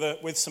something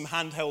with some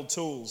handheld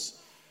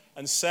tools.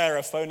 And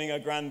Sarah phoning her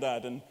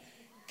granddad and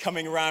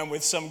coming around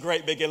with some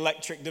great big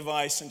electric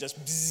device and just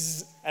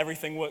bzzz,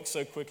 everything works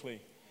so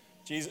quickly.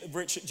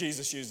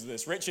 Jesus uses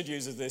this. Richard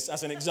uses this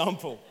as an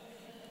example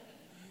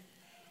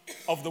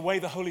of the way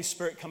the Holy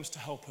Spirit comes to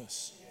help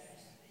us.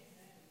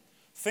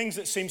 Things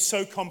that seem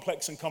so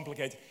complex and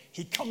complicated,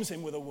 he comes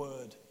in with a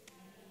word.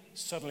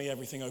 Suddenly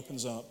everything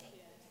opens up.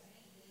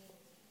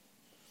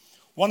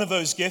 One of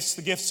those gifts,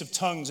 the gifts of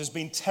tongues, has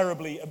been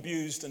terribly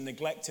abused and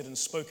neglected and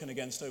spoken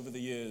against over the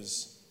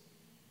years.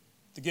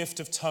 The gift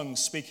of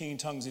tongues, speaking in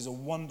tongues, is a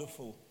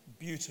wonderful,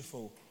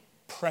 beautiful,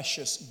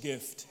 precious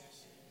gift.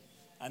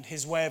 And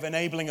his way of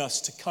enabling us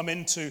to come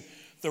into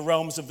the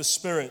realms of the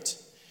Spirit,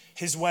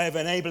 his way of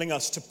enabling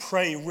us to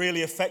pray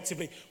really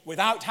effectively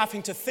without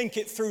having to think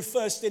it through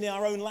first in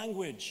our own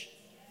language.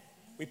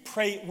 We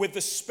pray with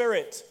the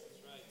Spirit,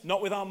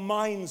 not with our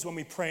minds when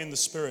we pray in the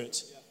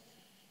Spirit.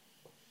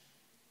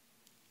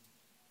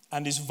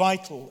 And is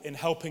vital in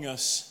helping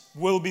us,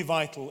 will be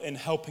vital in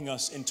helping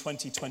us in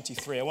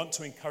 2023. I want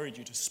to encourage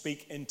you to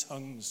speak in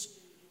tongues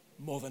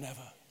more than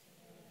ever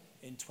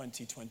in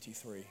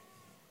 2023.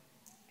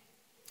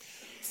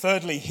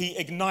 Thirdly, he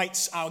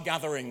ignites our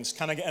gatherings.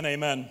 Can I get an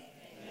amen?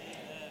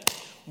 Amen.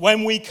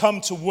 When we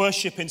come to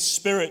worship in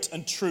spirit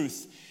and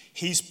truth,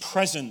 he's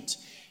present.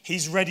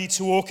 He's ready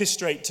to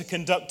orchestrate, to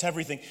conduct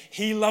everything.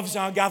 He loves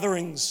our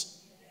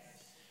gatherings.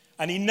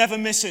 And he never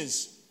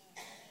misses.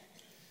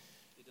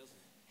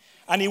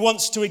 And he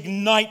wants to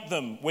ignite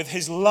them with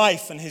his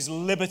life and his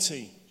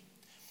liberty.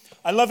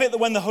 I love it that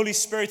when the Holy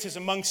Spirit is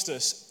amongst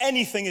us,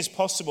 anything is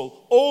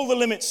possible. All the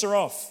limits are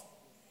off.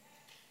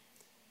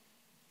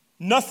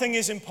 Nothing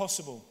is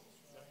impossible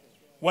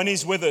when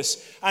he's with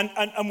us.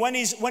 And when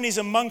he's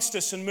amongst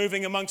us and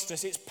moving amongst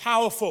us, it's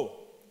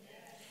powerful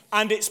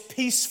and it's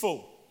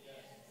peaceful.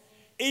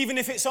 Even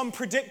if it's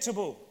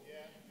unpredictable.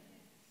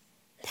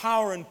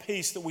 Power and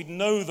peace, that we'd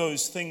know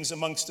those things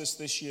amongst us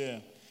this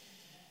year.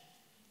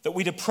 That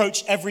we'd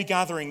approach every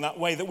gathering that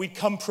way, that we'd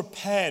come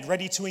prepared,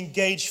 ready to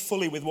engage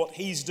fully with what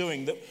he's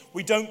doing, that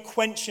we don't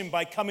quench him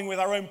by coming with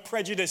our own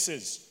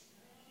prejudices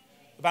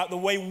about the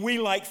way we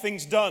like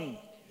things done.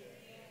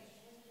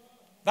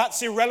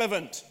 That's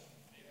irrelevant.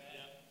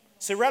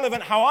 It's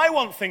irrelevant how I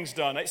want things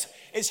done.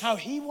 It's how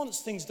he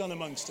wants things done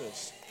amongst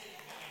us.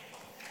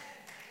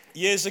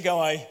 Years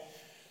ago,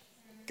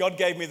 God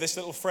gave me this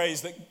little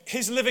phrase that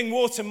his living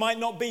water might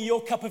not be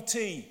your cup of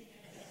tea.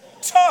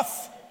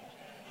 Tough.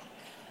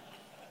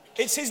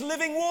 It's his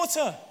living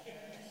water.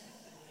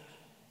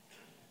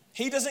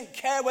 He doesn't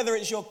care whether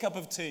it's your cup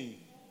of tea.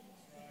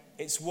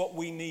 It's what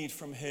we need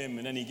from him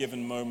in any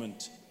given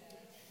moment.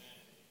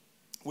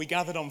 We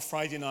gathered on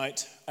Friday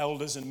night,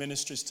 elders and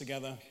ministers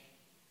together.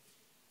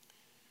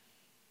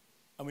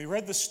 And we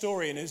read the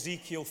story in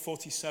Ezekiel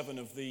 47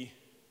 of the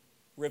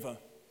river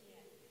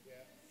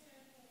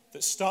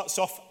that starts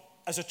off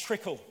as a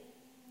trickle.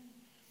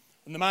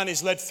 And the man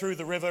is led through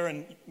the river,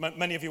 and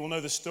many of you will know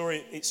the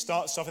story. It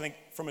starts off, I think,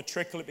 from a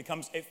trickle. It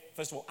becomes,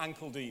 first of all,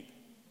 ankle deep.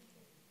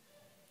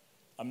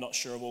 I'm not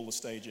sure of all the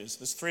stages.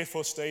 There's 3 or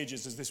 4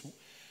 stages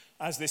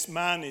as this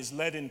man is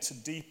led into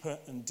deeper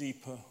and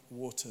deeper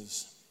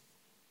waters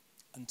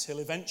until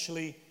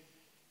eventually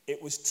it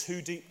was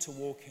too deep to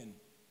walk in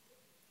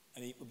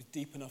and it was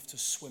deep enough to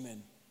swim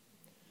in.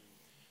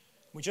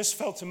 We just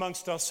felt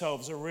amongst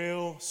ourselves a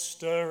real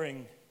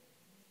stirring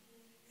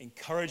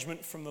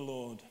encouragement from the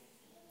Lord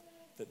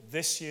that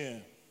this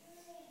year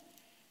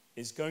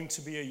is going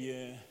to be a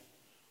year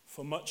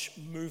for much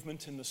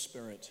movement in the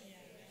Spirit.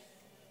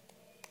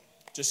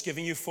 Just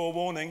giving you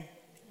forewarning.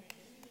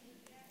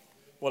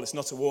 Well, it's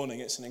not a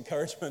warning, it's an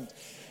encouragement.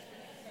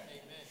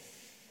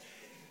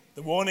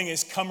 The warning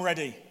is come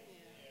ready.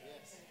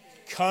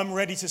 Come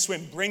ready to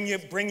swim. Bring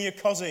your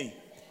cosy.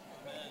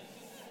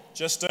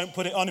 Just don't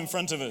put it on in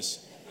front of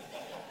us.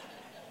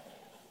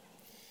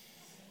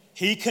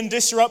 He can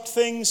disrupt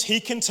things.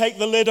 He can take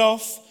the lid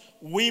off.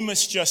 We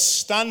must just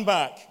stand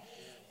back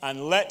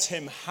and let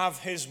him have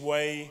his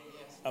way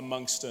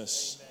amongst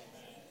us.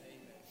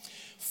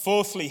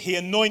 Fourthly, he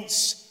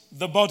anoints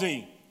the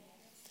body.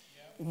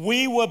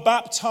 We were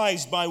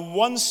baptized by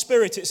one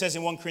Spirit, it says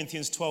in 1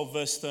 Corinthians 12,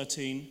 verse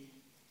 13.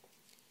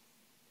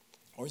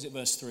 Or is it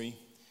verse 3?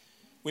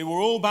 We were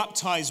all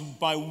baptized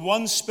by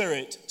one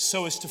Spirit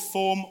so as to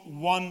form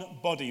one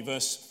body,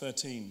 verse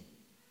 13.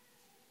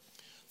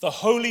 The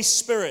Holy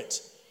Spirit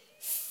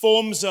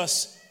forms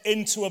us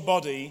into a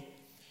body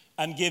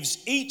and gives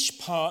each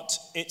part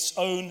its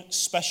own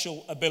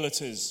special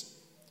abilities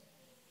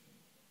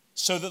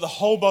so that the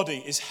whole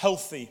body is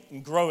healthy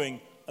and growing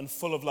and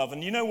full of love.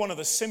 And you know, one of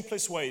the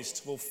simplest ways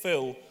to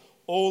fulfill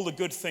all the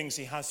good things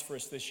he has for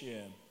us this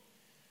year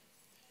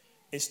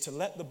is to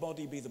let the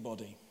body be the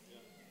body.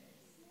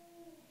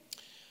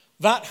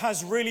 That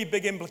has really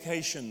big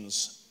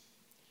implications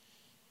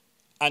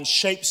and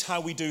shapes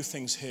how we do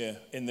things here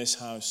in this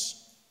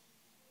house.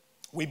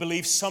 We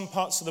believe some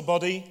parts of the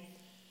body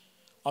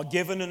are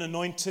given and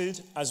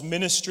anointed as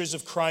ministries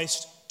of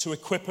Christ to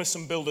equip us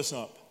and build us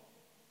up,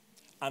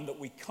 and that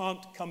we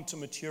can't come to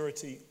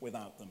maturity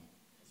without them.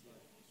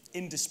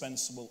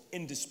 Indispensable,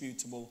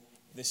 indisputable,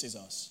 this is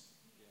us.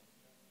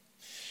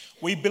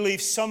 We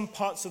believe some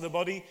parts of the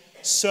body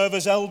serve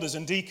as elders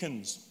and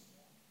deacons.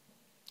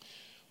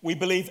 We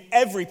believe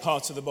every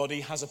part of the body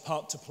has a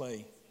part to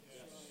play.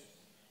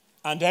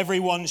 And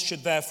everyone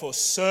should therefore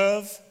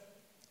serve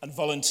and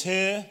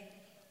volunteer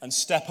and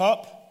step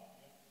up.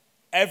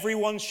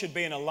 Everyone should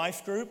be in a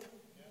life group,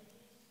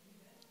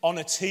 on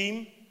a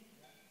team,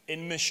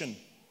 in mission.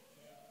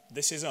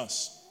 This is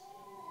us.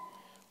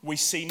 We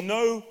see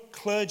no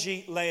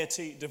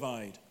clergy-laity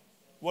divide.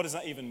 What does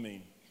that even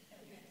mean?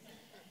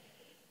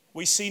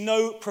 We see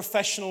no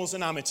professionals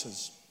and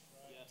amateurs.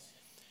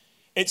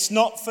 It's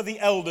not for the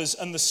elders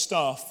and the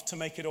staff to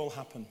make it all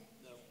happen.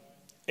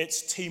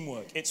 It's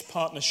teamwork. It's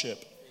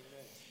partnership.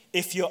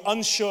 If you're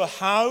unsure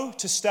how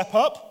to step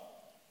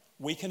up,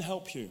 we can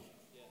help you.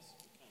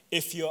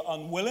 If you're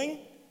unwilling,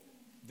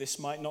 this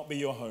might not be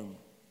your home.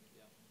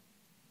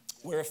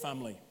 We're a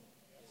family.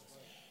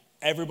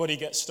 Everybody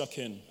gets stuck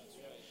in.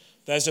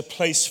 There's a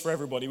place for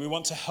everybody. We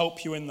want to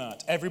help you in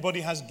that.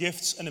 Everybody has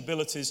gifts and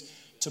abilities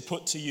to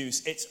put to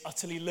use. It's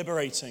utterly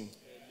liberating.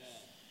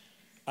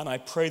 And I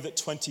pray that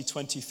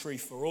 2023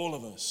 for all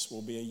of us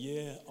will be a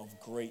year of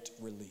great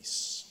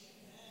release.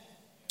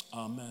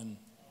 Amen.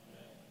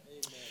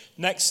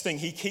 Next thing,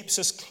 he keeps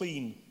us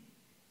clean.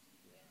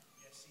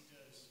 Yes, he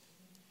does.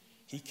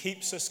 He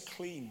keeps us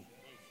clean.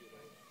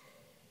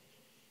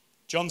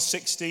 John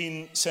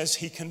 16 says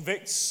he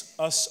convicts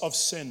us of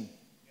sin.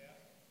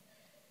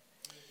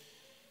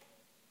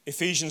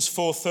 Ephesians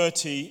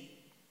 4:30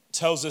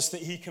 tells us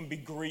that he can be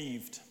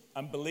grieved.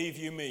 And believe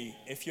you me,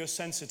 if you're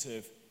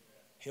sensitive,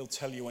 he'll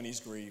tell you when he's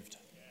grieved.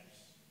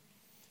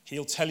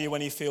 He'll tell you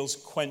when he feels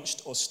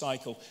quenched or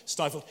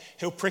stifled.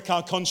 He'll prick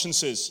our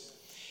consciences.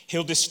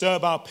 He'll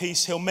disturb our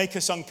peace. He'll make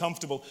us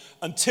uncomfortable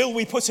until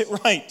we put it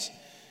right.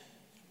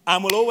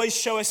 And will always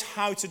show us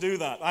how to do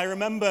that. I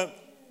remember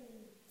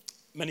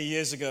many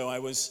years ago,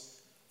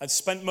 I'd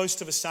spent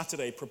most of a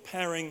Saturday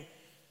preparing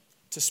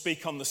to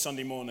speak on the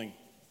Sunday morning.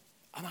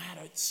 And I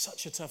had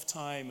such a tough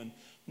time and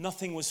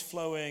nothing was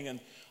flowing and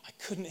I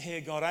couldn't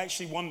hear God. I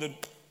actually wondered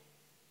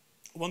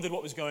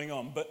what was going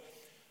on. But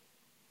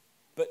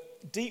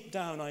deep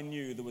down I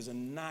knew there was a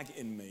nag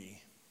in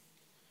me.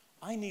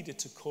 I needed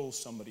to call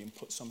somebody and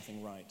put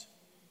something right.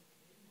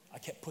 I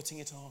kept putting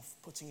it off,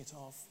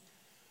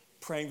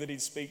 praying that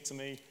he'd speak to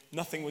me.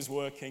 Nothing was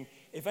working.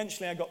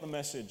 Eventually I got the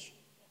message.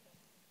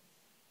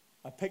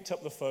 I picked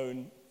up the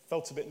phone,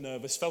 felt a bit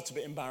nervous, felt a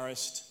bit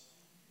embarrassed.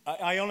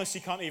 I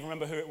honestly can't even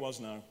remember who it was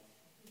now.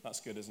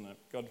 That's good, isn't it?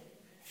 God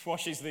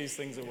washes these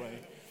things away.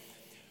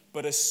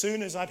 But as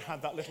soon as I'd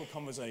had that little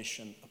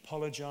conversation,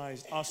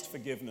 apologized, asked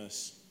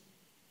forgiveness,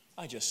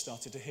 I just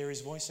started to hear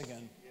his voice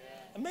again.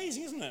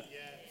 Amazing, isn't it?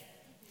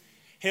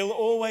 He'll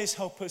always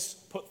help us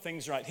put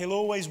things right. He'll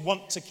always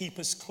want to keep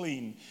us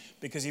clean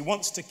because he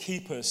wants to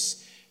keep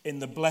us in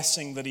the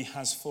blessing that he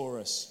has for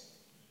us.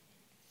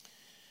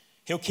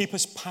 He'll keep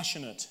us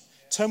passionate.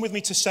 Turn with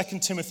me to 2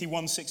 Timothy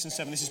 1, 6 and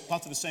 7. This is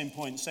part of the same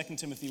point. 2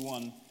 Timothy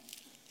 1.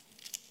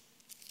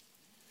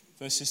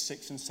 verses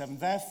 6 and 7.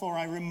 Therefore,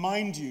 I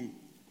remind you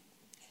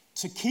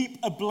to keep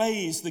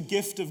ablaze the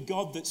gift of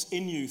God that's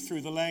in you through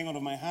the laying on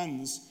of my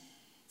hands.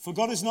 For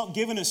God has not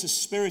given us a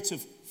spirit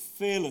of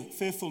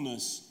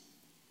fearfulness,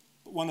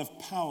 but one of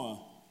power,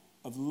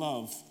 of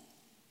love,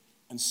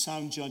 and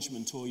sound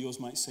judgment, or yours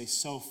might say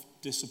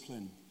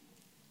self-discipline.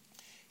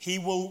 He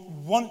will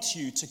want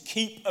you to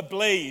keep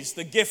ablaze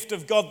the gift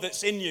of God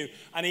that's in you,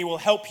 and he will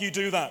help you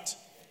do that.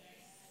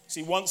 So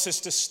he wants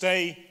us to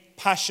stay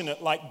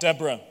passionate like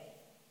Deborah,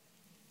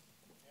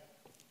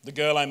 the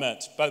girl I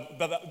met. But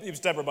it was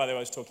Deborah, by the way,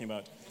 I was talking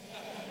about.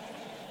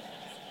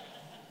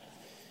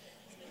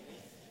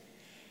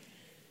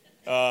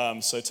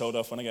 I'm so told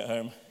off when I get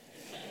home.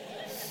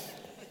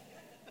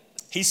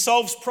 He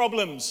solves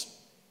problems.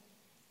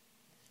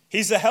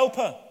 He's a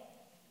helper.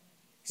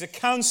 He's a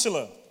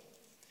counselor.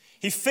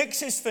 He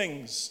fixes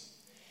things.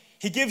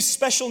 He gives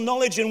special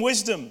knowledge and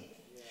wisdom.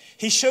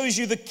 He shows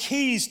you the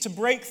keys to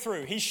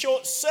breakthrough. He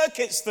short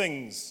circuits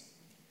things.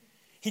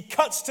 He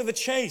cuts to the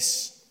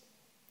chase.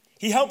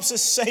 He helps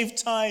us save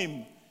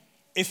time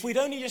if we'd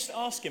only just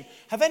ask him.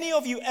 Have any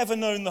of you ever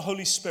known the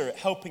Holy Spirit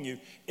helping you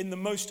in the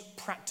most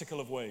practical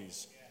of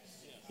ways?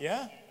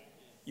 Yeah?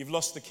 You've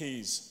lost the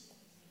keys.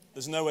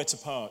 There's nowhere to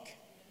park.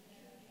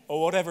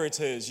 Or whatever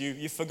it is,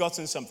 you've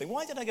forgotten something.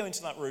 Why did I go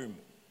into that room?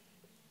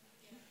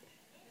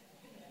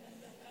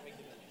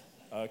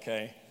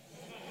 Okay.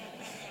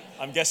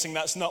 I'm guessing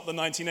that's not the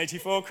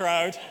 1984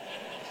 crowd.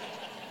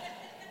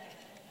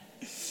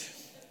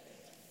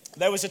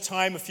 There was a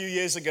time a few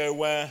years ago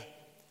where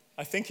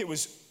I think it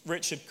was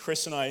Richard,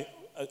 Chris, and I,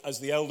 as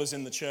the elders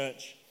in the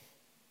church,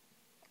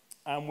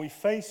 and we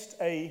faced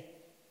a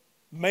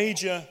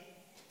major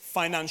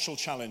financial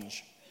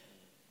challenge.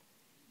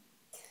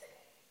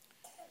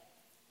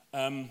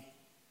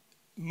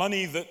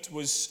 Money that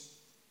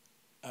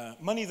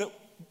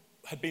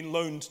had been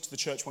loaned to the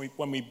church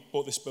when we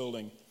bought this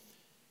building,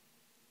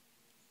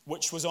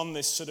 which was on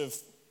this sort of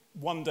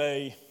one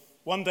day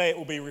it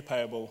will be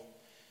repayable,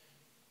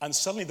 and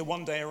suddenly the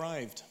one day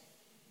arrived,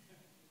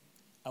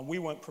 and we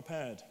weren't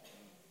prepared.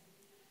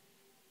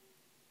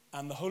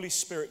 And the Holy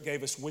Spirit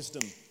gave us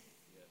wisdom,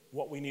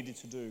 what we needed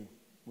to do.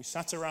 We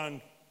sat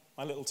around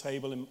my little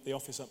table in the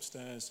office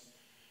upstairs.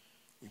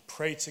 We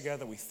prayed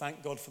together. We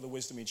thanked God for the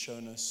wisdom he'd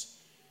shown us.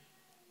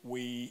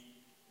 We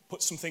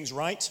put some things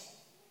right.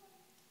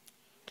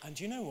 And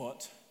you know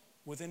what?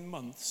 Within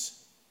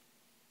months,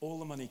 all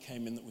the money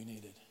came in that we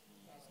needed.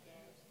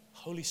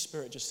 Holy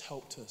Spirit just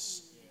helped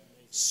us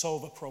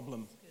solve a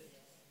problem.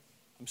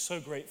 I'm so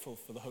grateful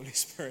for the Holy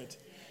Spirit.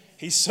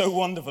 He's so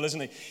wonderful, isn't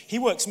he? He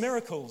works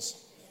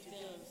miracles.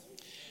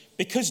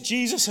 Because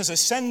Jesus has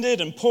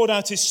ascended and poured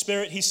out his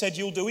Spirit, he said,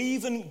 you'll do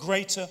even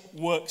greater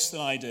works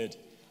than I did.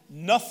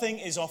 Nothing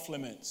is off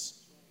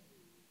limits.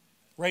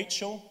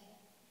 Rachel,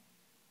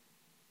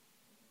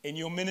 in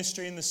your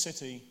ministry in the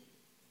city,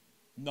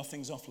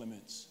 nothing's off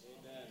limits.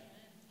 Amen.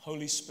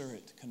 Holy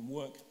Spirit can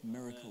work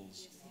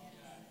miracles. Amen.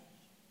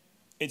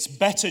 It's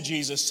better,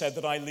 Jesus said,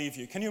 that I leave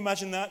you. Can you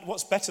imagine that?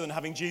 What's better than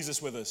having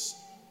Jesus with us?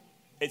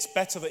 It's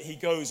better that he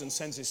goes and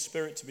sends his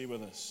Spirit to be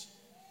with us.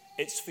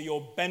 It's for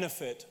your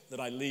benefit that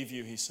I leave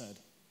you, he said.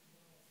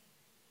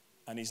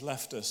 And he's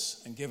left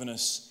us and given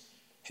us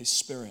his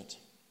Spirit.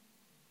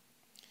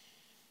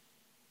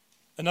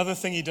 Another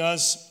thing he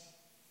does,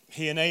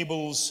 he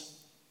enables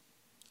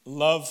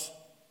love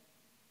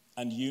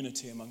and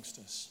unity amongst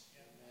us.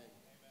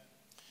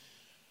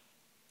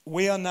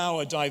 We are now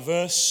a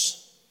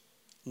diverse,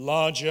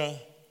 larger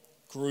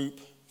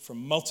group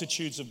from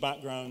multitudes of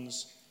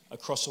backgrounds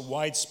across a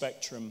wide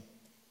spectrum,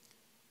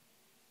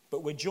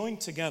 but we're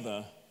joined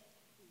together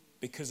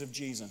because of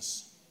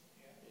Jesus.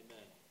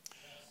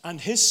 And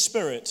his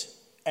Spirit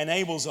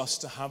enables us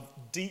to have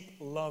deep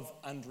love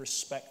and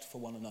respect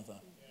for one another.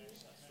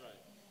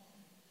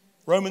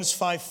 Romans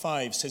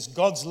 5:5 says,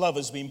 God's love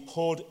has been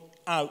poured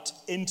out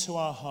into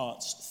our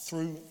hearts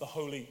through the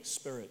Holy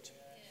Spirit.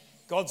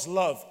 God's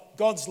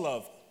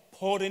love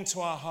poured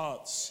into our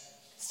hearts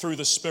through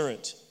the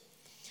Spirit.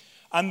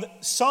 And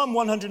Psalm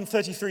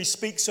 133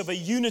 speaks of a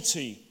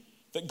unity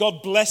that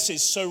God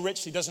blesses so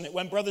richly, doesn't it?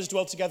 When brothers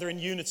dwell together in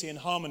unity and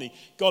harmony,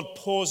 God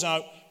pours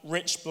out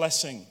rich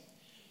blessing.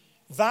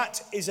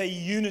 That is a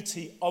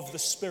unity of the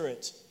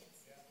Spirit.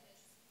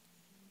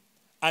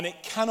 And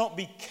it cannot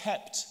be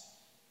kept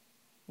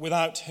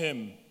without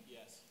him.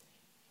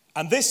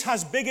 And this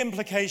has big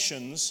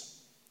implications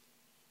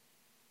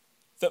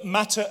that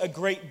matter a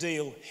great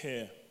deal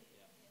here.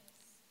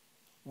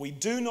 We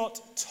do not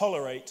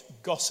tolerate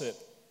gossip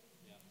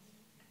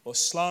or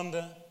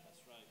slander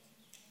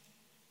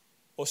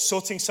or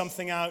sorting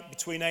something out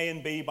between A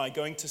and B by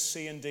going to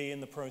C and D in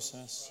the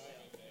process.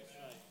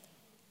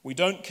 We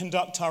don't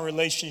conduct our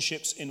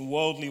relationships in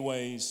worldly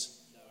ways,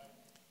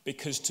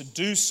 because to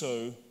do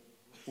so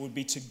would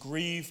be to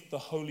grieve the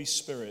Holy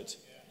Spirit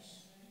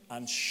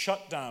and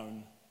shut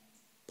down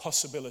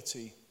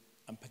possibility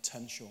and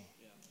potential.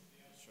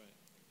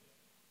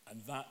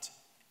 And that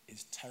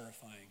is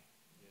terrifying.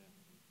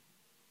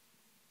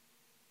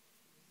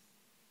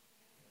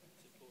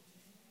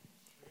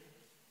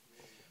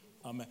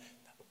 Amen.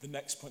 The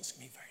next point's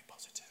going to be very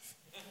positive.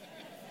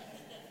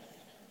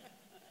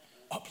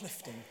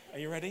 Uplifting. Are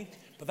you ready?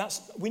 But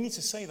we need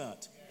to say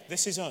that.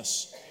 This is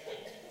us.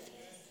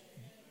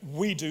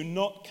 We do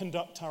not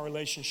conduct our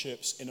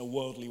relationships in a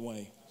worldly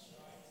way,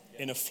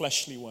 in a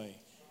fleshly way.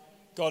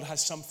 God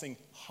has something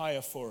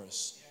higher for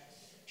us.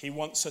 He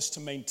wants us to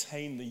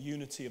maintain the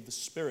unity of the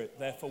Spirit.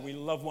 Therefore, we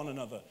love one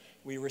another.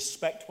 We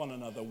respect one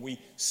another. We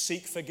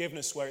seek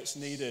forgiveness where it's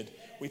needed.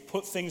 We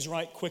put things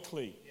right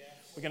quickly.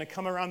 We're going to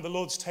come around the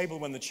Lord's table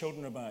when the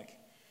children are back.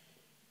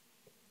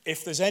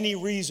 If there's any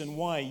reason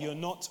why you're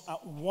not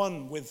at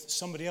one with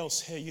somebody else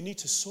here, you need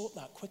to sort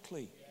that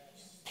quickly.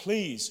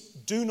 Please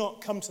do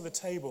not come to the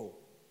table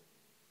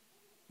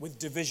with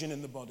division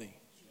in the body.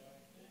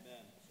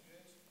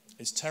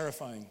 It's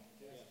terrifying.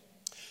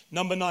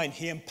 Number 9,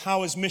 he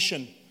empowers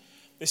mission.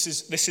 This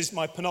is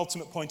my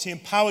penultimate point. He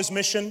empowers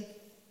mission.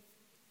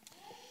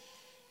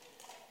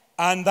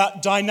 And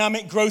that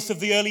dynamic growth of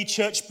the early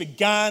church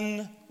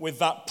began with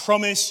that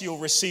promise: you'll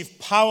receive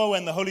power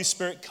when the Holy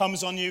Spirit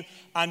comes on you,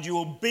 and you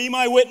will be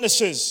my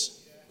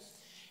witnesses.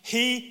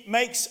 He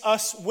makes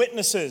us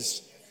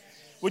witnesses.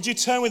 Would you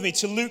turn with me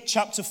to Luke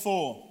chapter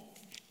 4?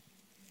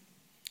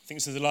 I think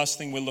this is the last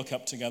thing we'll look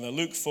up together.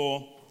 Luke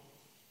 4,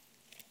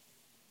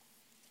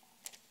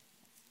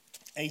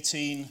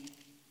 18.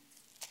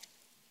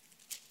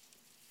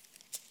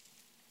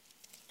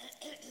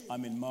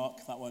 I'm in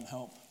Mark, that won't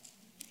help.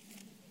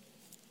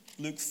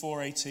 Luke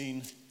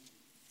 4:18.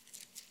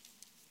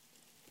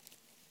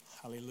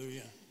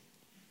 Hallelujah.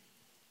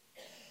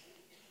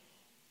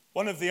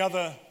 One of the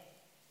other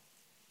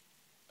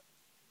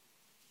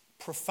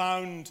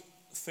profound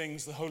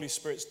things the Holy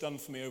Spirit's done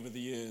for me over the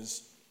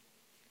years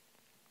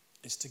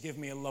is to give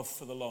me a love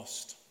for the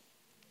lost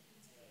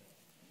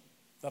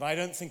that I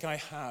don't think I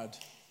had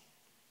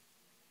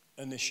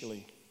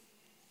initially.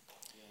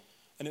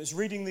 And it was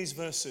reading these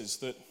verses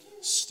that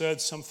stirred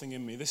something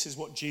in me. This is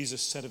what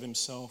Jesus said of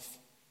himself.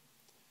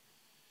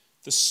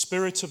 The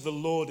Spirit of the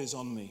Lord is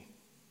on me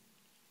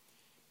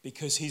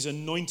because he's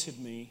anointed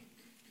me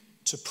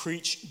to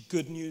preach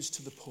good news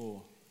to the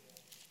poor.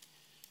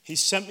 He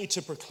sent me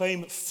to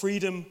proclaim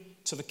freedom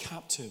to the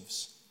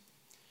captives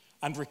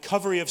and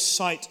recovery of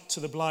sight to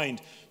the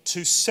blind,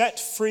 to set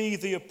free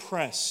the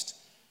oppressed,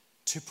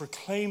 to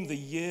proclaim the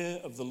year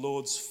of the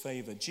Lord's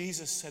favor.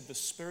 Jesus said the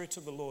Spirit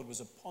of the Lord was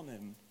upon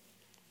him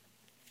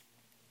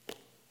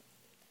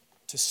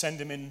to send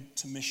him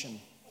into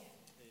mission.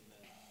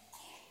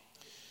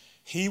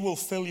 He will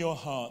fill your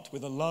heart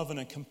with a love and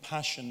a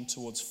compassion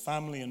towards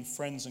family and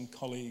friends and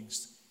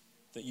colleagues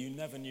that you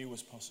never knew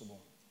was possible.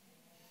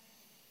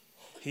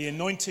 He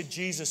anointed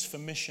Jesus for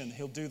mission.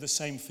 He'll do the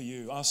same for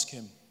you. Ask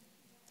him.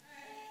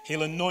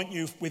 He'll anoint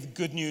you with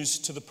good news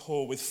to the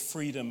poor, with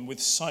freedom, with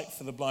sight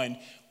for the blind,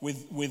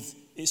 with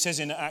it says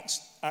in Acts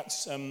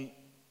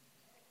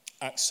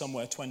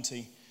somewhere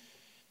 20,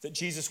 that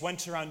Jesus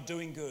went around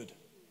doing good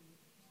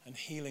and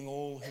healing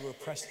all who were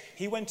oppressed.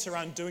 He went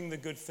around doing the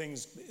good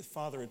things the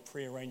Father had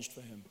prearranged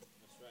for him.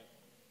 That's right.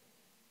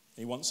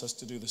 He wants us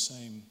to do the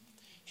same.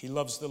 He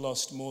loves the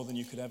lost more than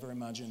you could ever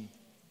imagine.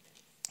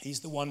 He's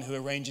the one who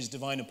arranges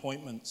divine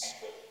appointments.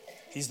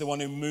 He's the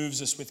one who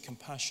moves us with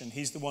compassion.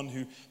 He's the one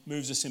who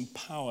moves us in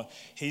power.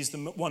 He's the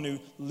one who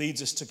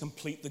leads us to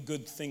complete the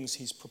good things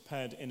he's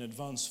prepared in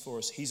advance for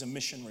us. He's a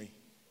missionary.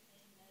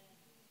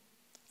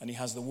 And he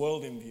has the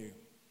world in view.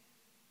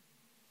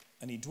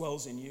 And he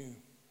dwells in you.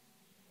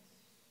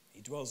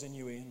 He dwells in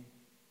you, Ian.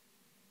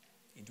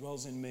 He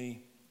dwells in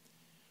me.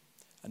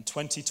 And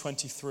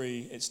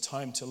 2023, it's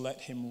time to let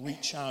him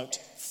reach out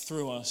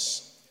through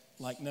us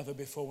like never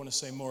before. I want to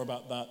say more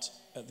about that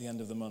at the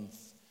end of the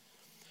month.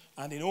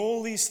 And in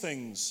all these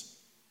things,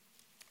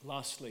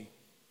 lastly,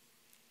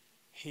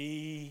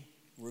 he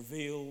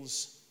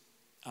reveals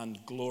and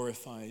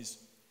glorifies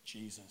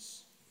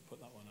Jesus. Put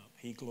that one up.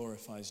 He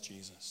glorifies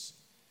Jesus.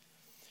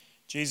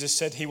 Jesus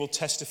said he will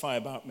testify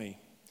about me.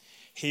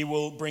 He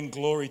will bring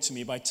glory to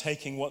me by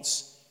taking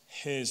what's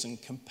his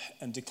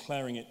and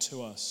declaring it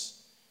to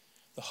us.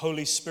 The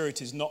Holy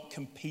Spirit is not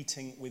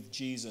competing with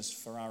Jesus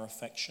for our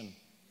affection.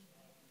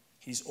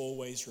 He's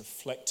always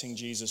reflecting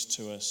Jesus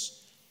to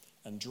us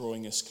and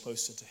drawing us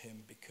closer to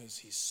him because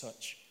he's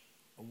such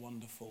a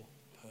wonderful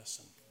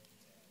person.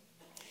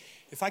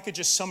 If I could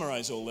just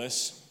summarize all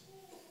this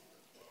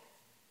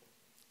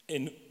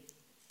I'm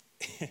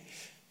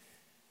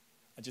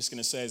just going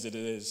to say as it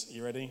is.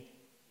 You ready?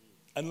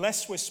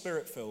 Unless we're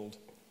Spirit-filled,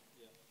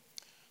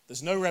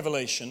 there's no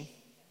revelation,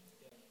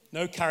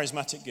 no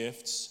charismatic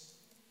gifts,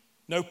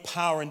 no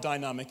power and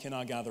dynamic in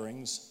our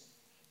gatherings,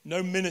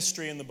 no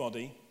ministry in the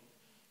body,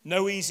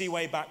 no easy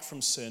way back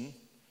from sin,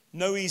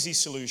 no easy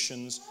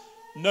solutions,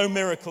 no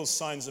miracles,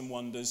 signs and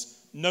wonders,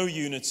 no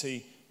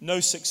unity, no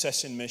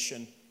success in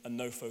mission, and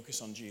no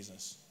focus on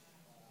Jesus.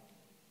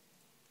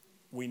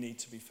 We need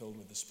to be filled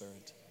with the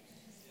Spirit.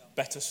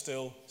 Better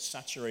still,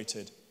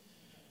 saturated,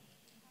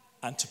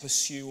 and to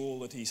pursue all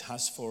that he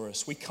has for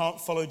us. We can't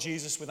follow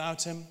Jesus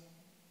without him.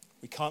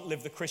 We can't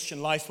live the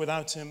Christian life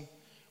without him.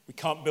 We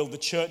can't build the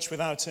church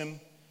without him.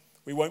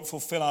 We won't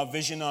fulfill our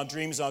vision, our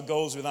dreams, our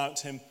goals without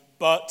him.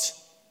 But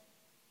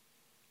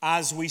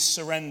as we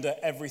surrender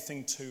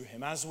everything to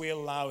him, as we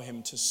allow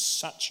him to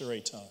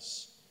saturate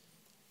us,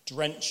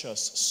 drench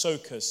us,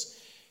 soak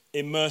us,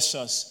 immerse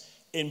us,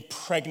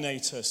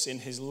 impregnate us in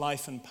his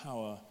life and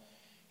power,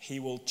 he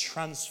will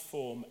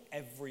transform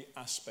every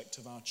aspect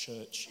of our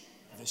church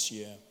this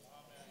year.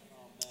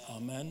 Amen.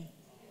 Amen.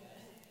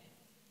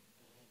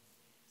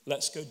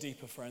 Let's go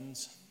deeper,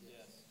 friends.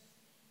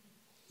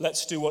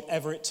 Let's do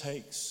whatever it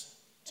takes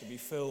to be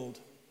filled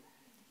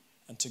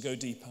and to go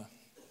deeper.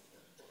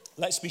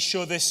 Let's be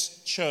sure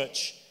this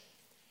church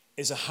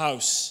is a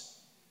house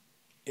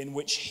in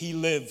which he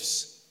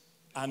lives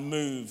and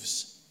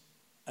moves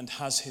and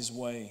has his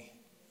way.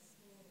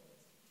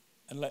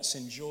 And let's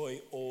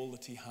enjoy all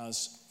that he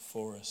has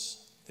for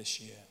us this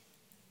year.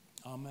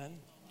 Amen.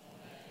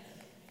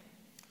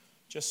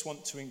 Just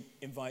want to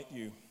invite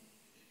you,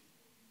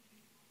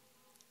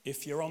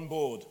 if you're on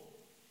board,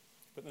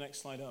 put the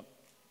next slide up.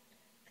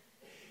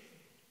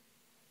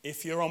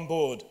 If you're on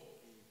board,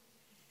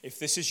 if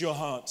this is your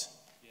heart,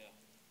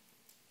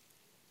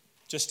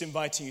 just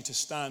inviting you to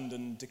stand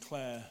and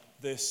declare,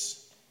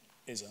 this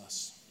is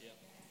us.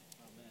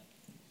 Amen.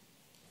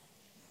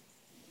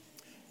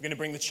 We're going to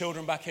bring the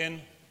children back in.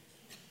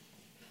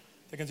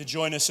 They're going to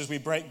join us as we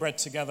break bread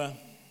together.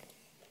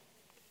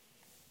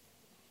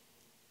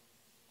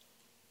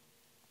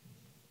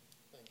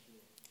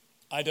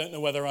 I don't know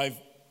whether I've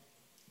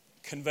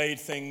conveyed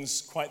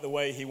things quite the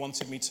way he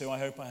wanted me to. I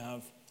hope I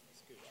have.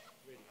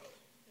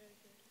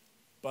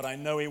 But I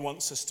know he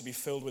wants us to be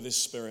filled with his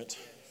Spirit.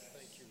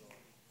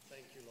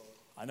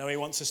 I know he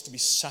wants us to be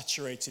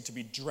saturated, to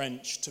be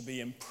drenched, to be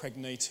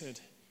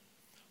impregnated.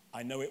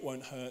 I know it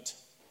won't hurt.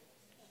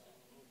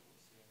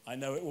 I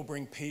know it will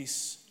bring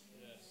peace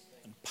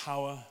and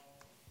power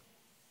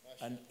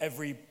and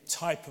every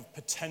type of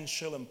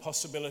potential and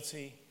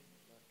possibility.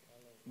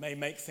 May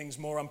make things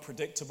more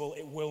unpredictable.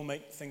 It will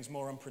make things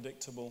more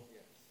unpredictable.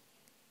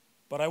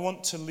 But I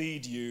want to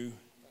lead you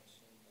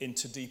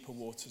into deeper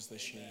waters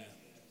this year.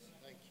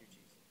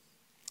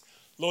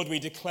 Lord, we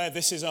declare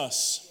this is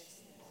us.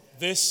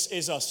 This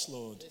is us,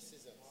 Lord.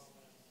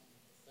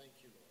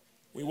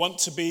 We want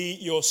to be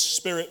your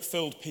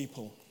Spirit-filled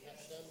people.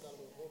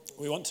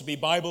 We want to be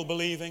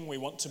Bible-believing. We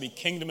want to be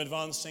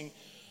kingdom-advancing.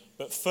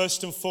 But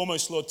first and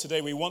foremost, Lord,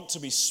 today we want to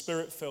be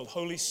Spirit-filled.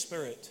 Holy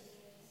Spirit,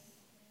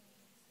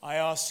 I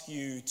ask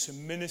you to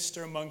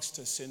minister amongst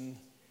us in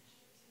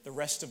the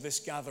rest of this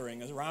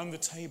gathering, around the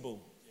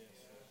table,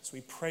 as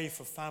we pray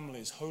for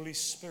families. Holy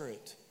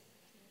Spirit,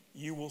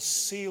 you will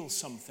seal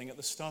something at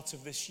the start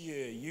of this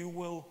year. You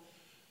will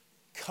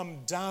come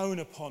down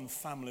upon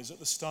families at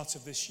the start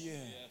of this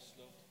year.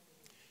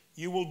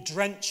 You will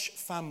drench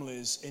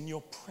families in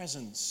your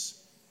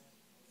presence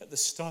at the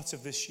start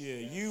of this year.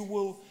 You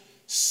will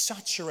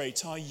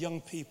saturate our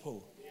young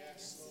people,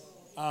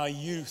 our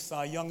youth,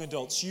 our young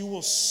adults. You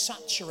will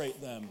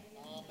saturate them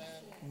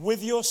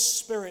with your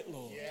Spirit,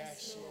 Lord,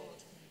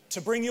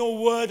 to bring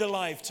your word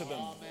alive to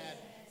them,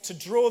 to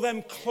draw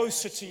them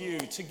closer to you,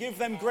 to give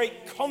them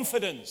great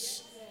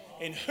confidence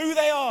in who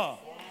they are,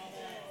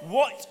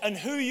 what and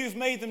who you've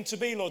made them to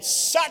be, Lord.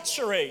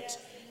 Saturate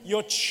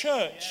your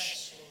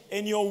church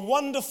in your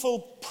wonderful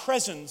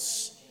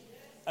presence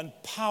and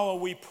power,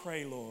 we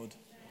pray, Lord.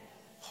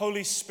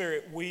 Holy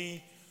Spirit,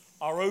 we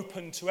are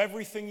open to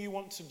everything you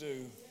want to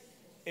do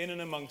in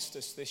and amongst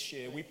us this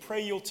year. We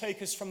pray you'll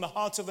take us from the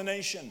heart of the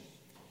nation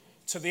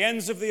to the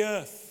ends of the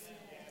earth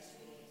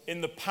in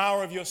the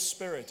power of your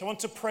Spirit. I want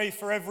to pray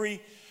for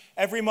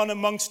everyone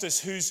amongst us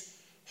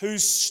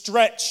who's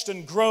stretched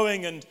and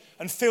growing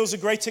and feels a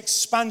great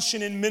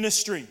expansion in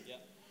ministry,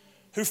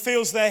 who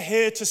feels they're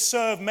here to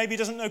serve, maybe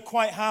doesn't know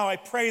quite how. I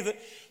pray that,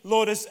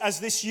 Lord, as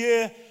this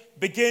year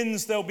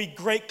begins, there'll be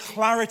great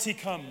clarity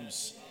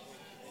comes.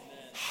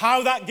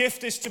 How that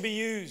gift is to be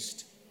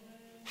used,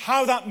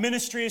 how that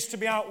ministry is to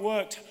be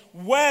outworked,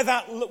 where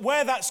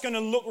that's going to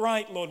look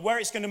right, Lord, where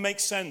it's going to make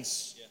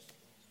sense.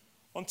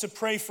 I want to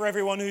pray for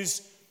everyone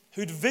who's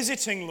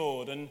visiting,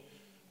 Lord, and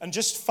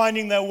just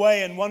finding their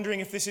way and wondering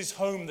if this is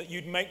home, that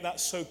you'd make that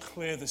so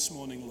clear this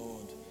morning,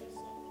 Lord.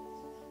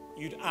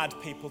 You'd add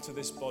people to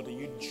this body.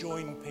 You'd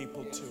join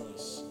people to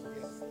us.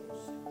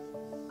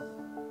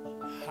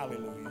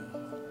 Hallelujah.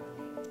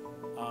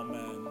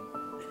 Amen.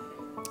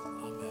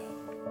 Amen.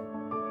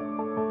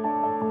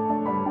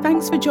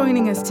 Thanks for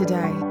joining us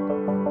today.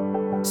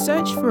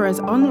 Search for us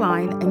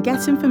online and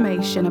get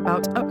information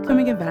about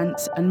upcoming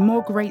events and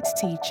more great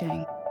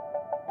teaching.